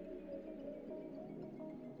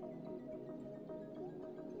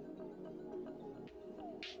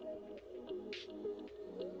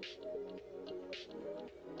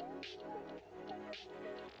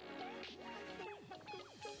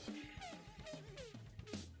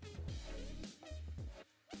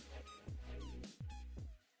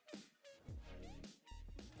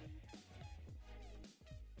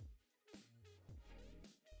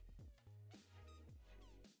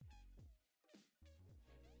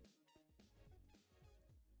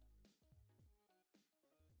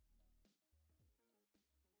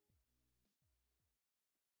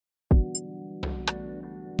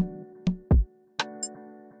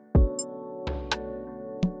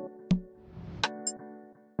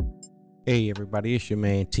 Hey everybody, it's your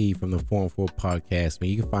man T from the Forum 4 podcast.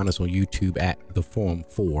 Man, you can find us on YouTube at the Forum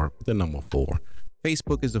 4, the number 4.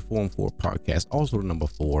 Facebook is the Forum 4 podcast, also the number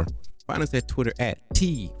 4. Find us at Twitter at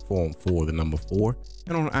TForum4, the number 4,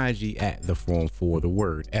 and on IG at the Forum 4, the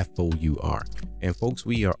word FOUR. And folks,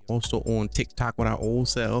 we are also on TikTok with our old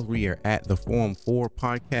selves. We are at the Forum 4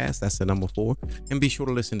 podcast. That's the number 4. And be sure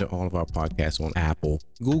to listen to all of our podcasts on Apple,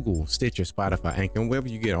 Google, Stitcher, Spotify, Anchor, and wherever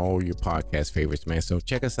you get all your podcast favorites, man. So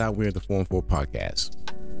check us out. We're the Forum 4 podcast.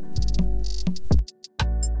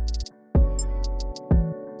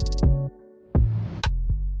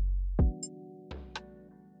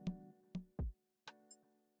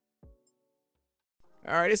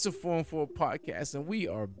 All right, it's the Forum 4 podcast, and we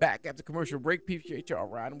are back after commercial break. Appreciate y'all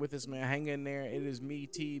riding with us, man. Hang in there. It is me,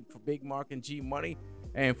 T, for Big Mark and G Money,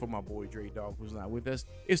 and for my boy Dre Dog, who's not with us.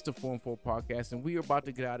 It's the Forum 4 podcast, and we are about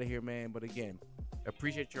to get out of here, man. But again,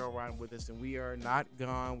 appreciate y'all riding with us, and we are not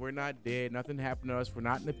gone. We're not dead. Nothing happened to us. We're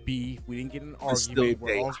not in a beef. We didn't get in an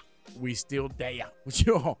argument. we still day out with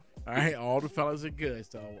y'all. All right, all the fellas are good.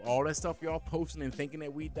 So all that stuff y'all posting and thinking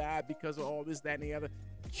that we died because of all this, that, and the other,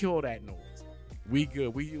 kill that noise. We good.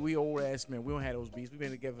 We old ass men. We don't have those beats. We've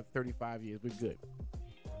been together for 35 years. We're good.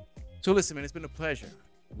 So listen, man, it's been a pleasure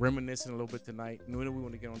reminiscing a little bit tonight. Knowing that we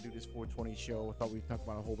want to get on and do this 420 show. I thought we'd talk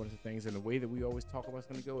about a whole bunch of things, and the way that we always talk about it's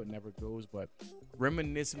going to go, it never goes. But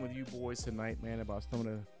reminiscing with you boys tonight, man, about some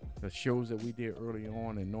of the shows that we did early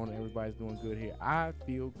on, and knowing that everybody's doing good here. I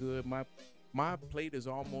feel good. My plate is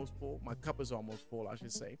almost full. My cup is almost full, I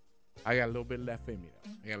should say. I got a little bit left in me,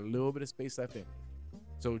 though. I got a little bit of space left in me.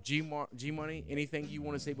 So, G Money, anything you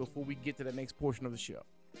want to say before we get to the next portion of the show?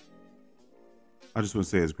 I just want to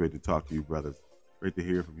say it's great to talk to you, brothers. Great to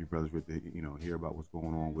hear from you, brothers. Great to hear about what's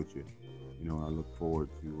going on with you. I look forward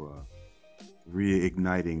to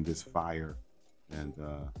reigniting this fire and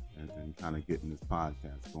kind of getting this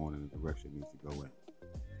podcast going in the direction it needs to go in.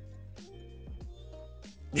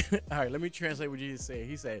 All right, let me translate what you just said.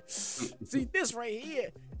 He said, see, this right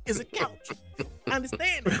here is a couch. I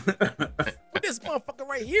understand it. This motherfucker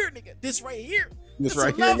right here, nigga. This right here. This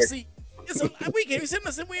right here. Love seat. We can't even sit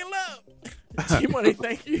and we in love. G-Money,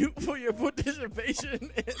 thank you for your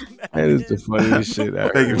participation. That is the funniest shit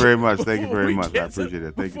ever. Thank you very much. Thank you very much. I appreciate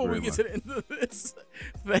it. Thank you very much. Before we get to the end of this,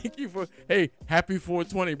 thank you for, happy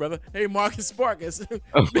 420, brother. Hey, Marcus Sparkus.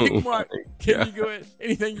 Big Mark, can you go ahead?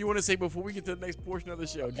 Anything you want to say before we get to the next portion of the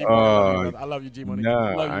show? G-Money, I love you, G-Money.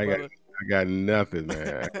 Nah, I got nothing,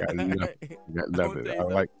 man. I got nothing.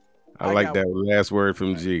 I like that last word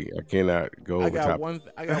from G. I cannot go over top.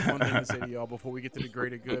 I got one thing to say to y'all before we get to the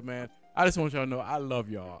greater good, man. I just want y'all to know I love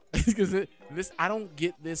y'all because I don't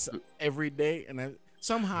get this every day, and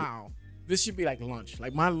somehow this should be like lunch.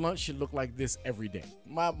 Like my lunch should look like this every day.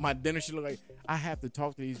 My dinner should look like I have to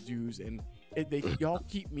talk to these dudes, and y'all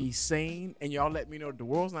keep me sane, and y'all let me know the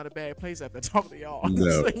world's not a bad place after I talk to y'all. No,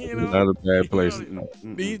 so, not a bad place.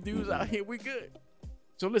 These dudes out here, we good.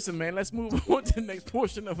 So listen, man, let's move on to the next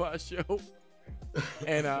portion of our show.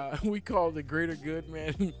 And we call the greater good,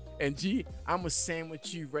 man. And G, I'm going to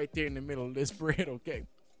sandwich you right there in the middle of this bread, okay?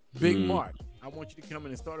 Big Mark, I want you to come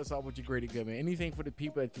in and start us off with your greater good, man. Anything for the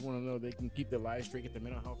people that you want to know, they can keep their lives straight, get their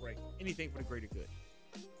mental health right. Anything for the greater good.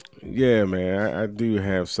 Yeah, man, I do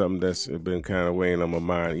have something that's been kind of weighing on my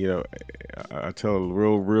mind. I tell a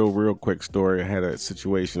real quick story. I had a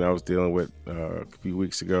situation I was dealing with a few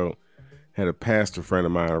weeks ago. Had a pastor friend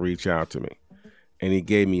of mine reach out to me, and he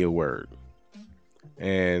gave me a word.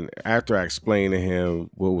 And after I explained to him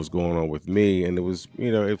what was going on with me, and it was,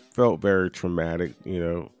 it felt very traumatic,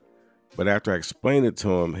 but after I explained it to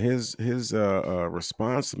him, his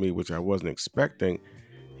response to me, which I wasn't expecting,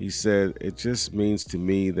 he said, it just means to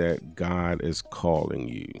me that God is calling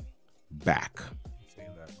you back.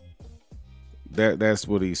 That's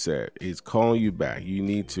what he said. He's calling you back. You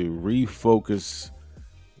need to refocus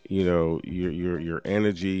your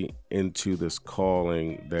energy into this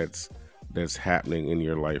calling that's happening in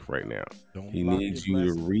your life right now. He needs you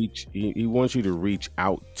to reach. He wants you to reach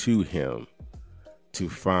out to him to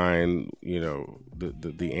find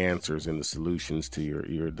the answers and the solutions to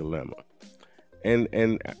your dilemma.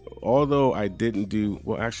 And although I didn't do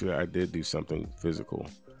I did do something physical.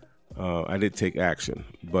 I did take action,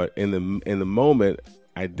 but in the moment,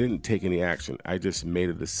 I didn't take any action. I just made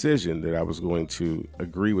a decision that I was going to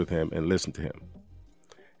agree with him and listen to him.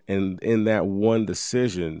 And in that one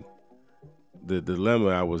decision, the dilemma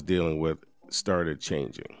I was dealing with started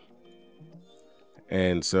changing.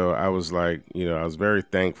 And so I was like, I was very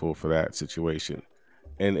thankful for that situation.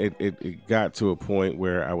 And it got to a point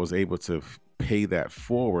where I was able to pay that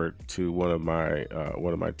forward to one of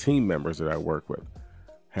my team members that I work with.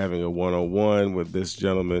 Having a one-on-one with this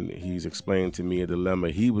gentleman, he's explained to me a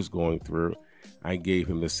dilemma he was going through. I gave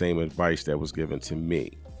him the same advice that was given to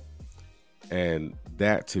me. And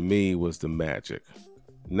that to me was the magic.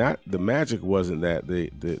 The magic wasn't that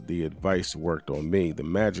the advice worked on me. The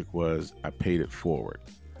magic was I paid it forward.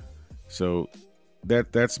 So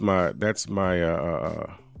that's my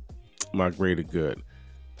my greater good.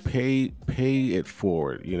 Pay it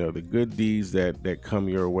forward. The good deeds that come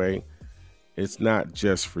your way. It's not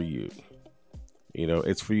just for you.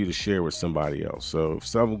 It's for you to share with somebody else. So if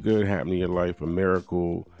something good happened in your life, a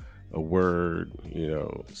miracle, a word,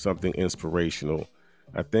 something inspirational,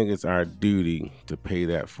 I think it's our duty to pay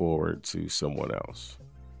that forward to someone else.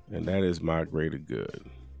 And that is my greater good.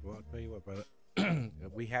 Well, I'll tell you what, brother,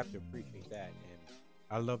 we have to appreciate that. And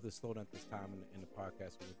I love to slow down this time in the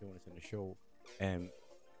podcast when we're doing this in the show. And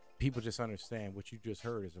people just understand what you just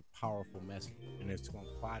heard is a powerful message, and it's going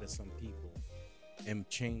to apply to some people and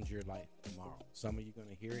change your life tomorrow. Some of you are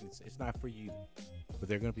going to hear it. It's not for you, but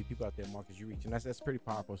there are going to be people out there, Marcus, you reach, and that's pretty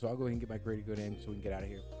powerful. So I'll go ahead and get my greater good in so we can get out of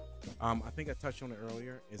here. I think I touched on it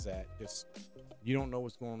earlier, is that just you don't know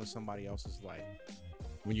what's going on in somebody else's life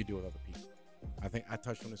when you deal with other people. I think I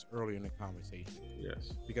touched on this earlier in the conversation.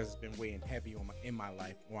 Yes. Because it's been weighing heavy on in my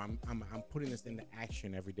life, or I'm putting this into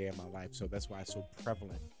action every day of my life. So that's why it's so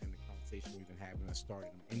prevalent in the conversation we've been having. I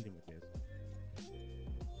started and I'm ending with this.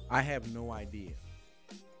 I have no idea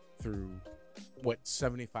through what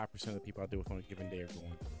 75% of the people I deal with on a given day are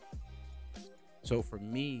going through. So for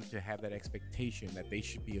me to have that expectation that they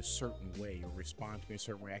should be a certain way or respond to me a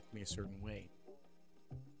certain way, act to me a certain way,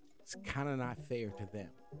 it's kind of not fair to them.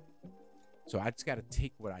 So I just got to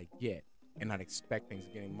take what I get and not expect things.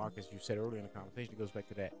 Again, Marcus, you said earlier in the conversation, it goes back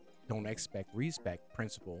to that don't expect, respect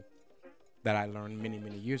principle that I learned many,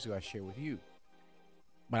 many years ago I shared with you.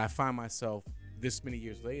 But I find myself this many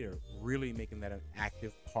years later really making that an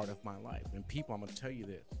active part of my life. And people, I'm going to tell you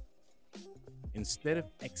this. Instead of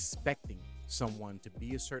expecting someone to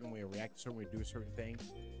be a certain way or react a certain way, do a certain thing,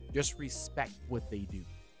 just respect what they do.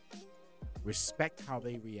 Respect how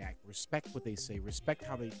they react. Respect what they say. Respect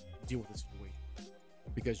how they deal with the situation.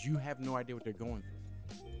 Because you have no idea what they're going through.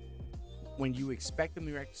 When you expect them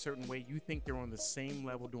to react a certain way, you think they're on the same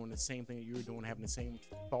level, doing the same thing that you're doing, having the same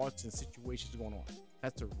thoughts and situations going on.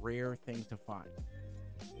 That's a rare thing to find.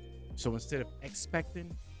 So instead of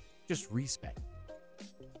expecting, just respect.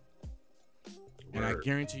 And I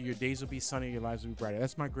guarantee your days will be sunny, your lives will be brighter.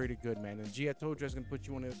 That's my greater good, man. And G, I told you I was going to put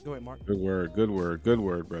you on it. Go ahead, Mark. Good word,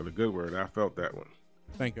 brother. Good word. I felt that one.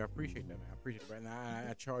 Thank you. I appreciate that, man. I appreciate it. And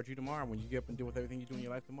I charge you tomorrow. When you get up and deal with everything you do in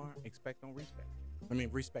your life tomorrow, expect, don't respect.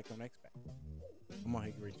 Respect, don't expect. I'm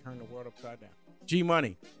going to return the world upside down. G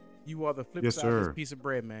Money, you are the flip side of this piece of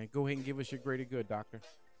bread, man. Go ahead and give us your greater good, doctor.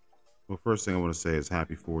 Well, first thing I want to say is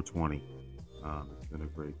happy 420. It's been a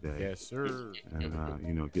great day. Yes, sir.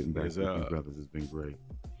 And, getting back to you brothers has been great.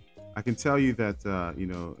 I can tell you that,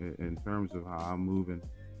 in terms of how I'm moving,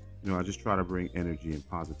 I just try to bring energy and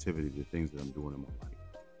positivity to things that I'm doing in my life.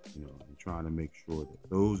 I'm trying to make sure that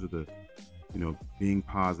those are the, being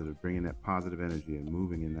positive, bringing that positive energy and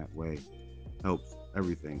moving in that way helps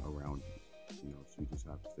everything around you. So you just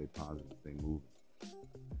have to stay positive, stay moving.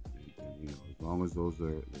 And as long as those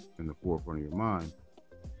are in the forefront of your mind,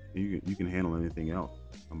 you can handle anything else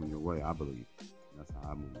coming your way, I believe. That's how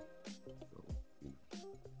I move. So,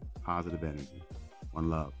 positive energy. One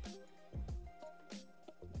love.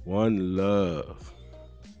 One love.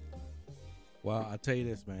 Well, I'll tell you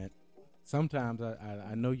this, man. Sometimes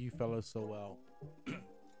I know you fellas so well.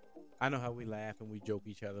 I know how we laugh and we joke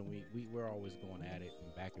each other. We're always going at it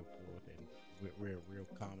and back and forth. And we're a real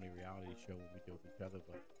comedy reality show when we joke each other.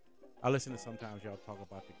 But I listen to sometimes y'all talk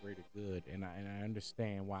about the greater good. And I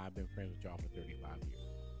understand why I've been friends with y'all for 35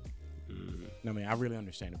 years. I really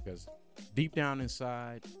understand it because deep down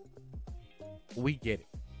inside, we get it.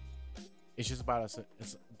 It's just about us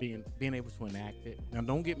being able to enact it. Now,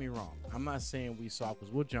 don't get me wrong. I'm not saying we soft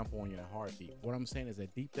because we'll jump on you in a heartbeat. What I'm saying is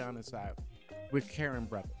that deep down inside, we're caring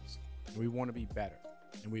brothers. And we want to be better.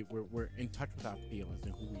 And we're in touch with our feelings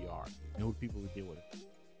and who we are and who people we deal with.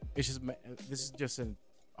 It's just this is just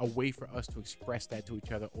a way for us to express that to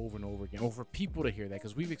each other over and over again, or for people to hear that,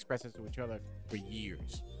 because we've expressed it to each other for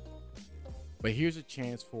years. But here's a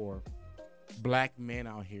chance for black men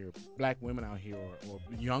out here, black women out here, or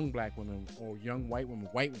young black women, or young white women,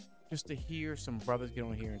 just to hear some brothers get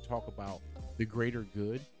on here and talk about the greater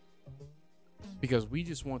good, because we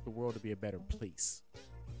just want the world to be a better place.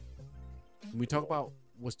 When we talk about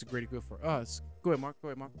what's the greater good for us, go ahead, Mark.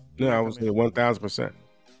 No, I was saying 1,000%.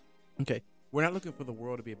 Okay, we're not looking for the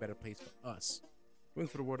world to be a better place for us. We're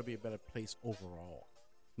looking for the world to be a better place overall.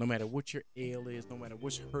 No matter what your ail is, no matter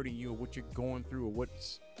what's hurting you, or what you're going through, or what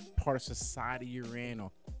part of society you're in,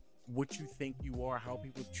 or what you think you are, how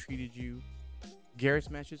people have treated you. Garrett's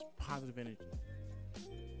message, positive energy.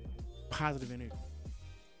 Positive energy.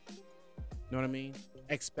 Know what I mean?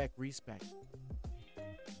 Expect, respect.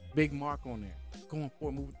 Big Mark on there. Going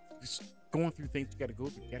forward, moving, just going through things you got to go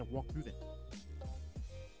through. You got to walk through them.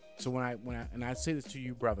 So when I say this to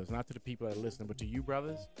you brothers, not to the people that are listening, but to you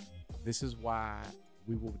brothers, this is why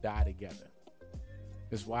we will die together.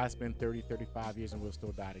 This is why it's been 30, 35 years and we'll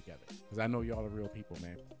still die together. Because I know y'all are real people,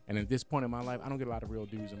 man. And at this point in my life, I don't get a lot of real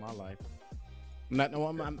dudes in my life. Let me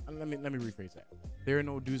rephrase that. There are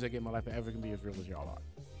no dudes that get in my life that ever can be as real as y'all are.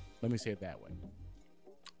 Let me say it that way.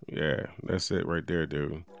 Yeah, that's it right there,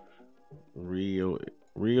 dude. Real,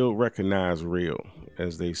 recognize real,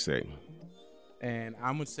 as they say. And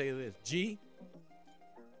I'm going to say this. G,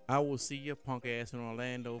 I will see your punk ass in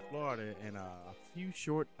Orlando, Florida, in a few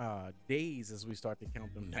short days as we start to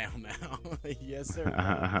count them down now. Yes, sir.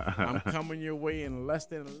 I'm coming your way in less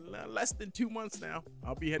than 2 months now.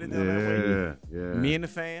 I'll be headed down that way. Yeah. Me and the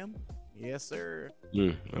fam. Yes, sir.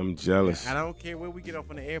 I'm jealous. I don't care where we get off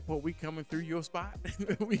in the airport. We coming through your spot.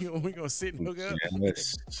 we gonna sit and hook up.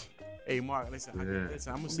 Jealous. Hey, Mark, listen. I'm gonna Put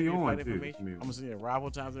send me you on, flight dude. information. Put me I'm on. gonna send you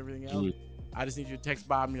arrival times and everything else. I just need you to text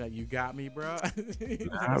Bob and be like, "You got me, bro."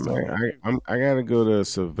 Nah, man, I gotta go to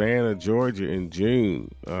Savannah, Georgia in June.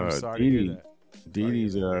 I'm sorry to hear that. Dee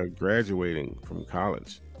Dee's graduating from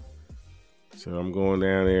college, so I'm going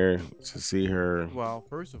down there to see her. Well,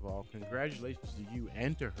 first of all, congratulations to you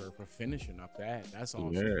and to her for finishing up that. That's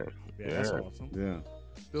awesome. Yeah, That's awesome. Yeah.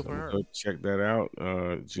 Good for So her. go check that out.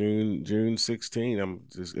 June 16.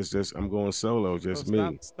 I'm going solo, just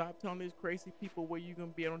me. Stop telling these crazy people where you gonna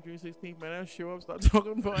be at on June 16th, man. I'll show up. Stop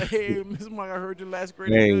talking about, hey, Miss Mike, I heard your last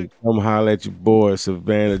grade. Hey, come holler at your boy,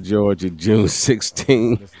 Savannah, Georgia, June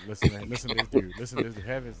 16. Listen to this dude. Listen to this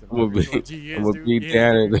heavens. I'm gonna be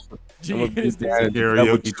down at the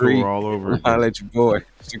Karaoke tour all over again. holler at your boy.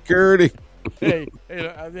 Security. hey,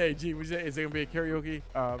 G, is there gonna be a karaoke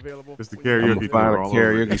available? It's the I'm karaoke gonna find a tour all over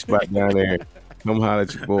karaoke again. spot down there. Come holler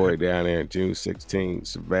at your boy down there, June 16,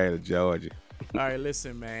 Savannah, Georgia. All right,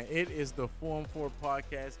 listen, man. It is the Form 4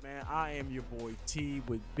 podcast, man. I am your boy T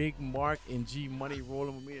with Big Mark and G Money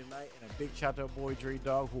rolling with me tonight, and a big shout out to our boy Dre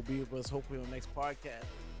Dog, who'll be with us hopefully on the next podcast.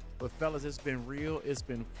 But fellas, it's been real, it's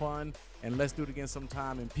been fun, and let's do it again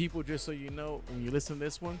sometime. And people, just so you know, when you listen to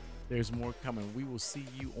this one, there's more coming. We will see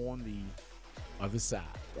you on the other side.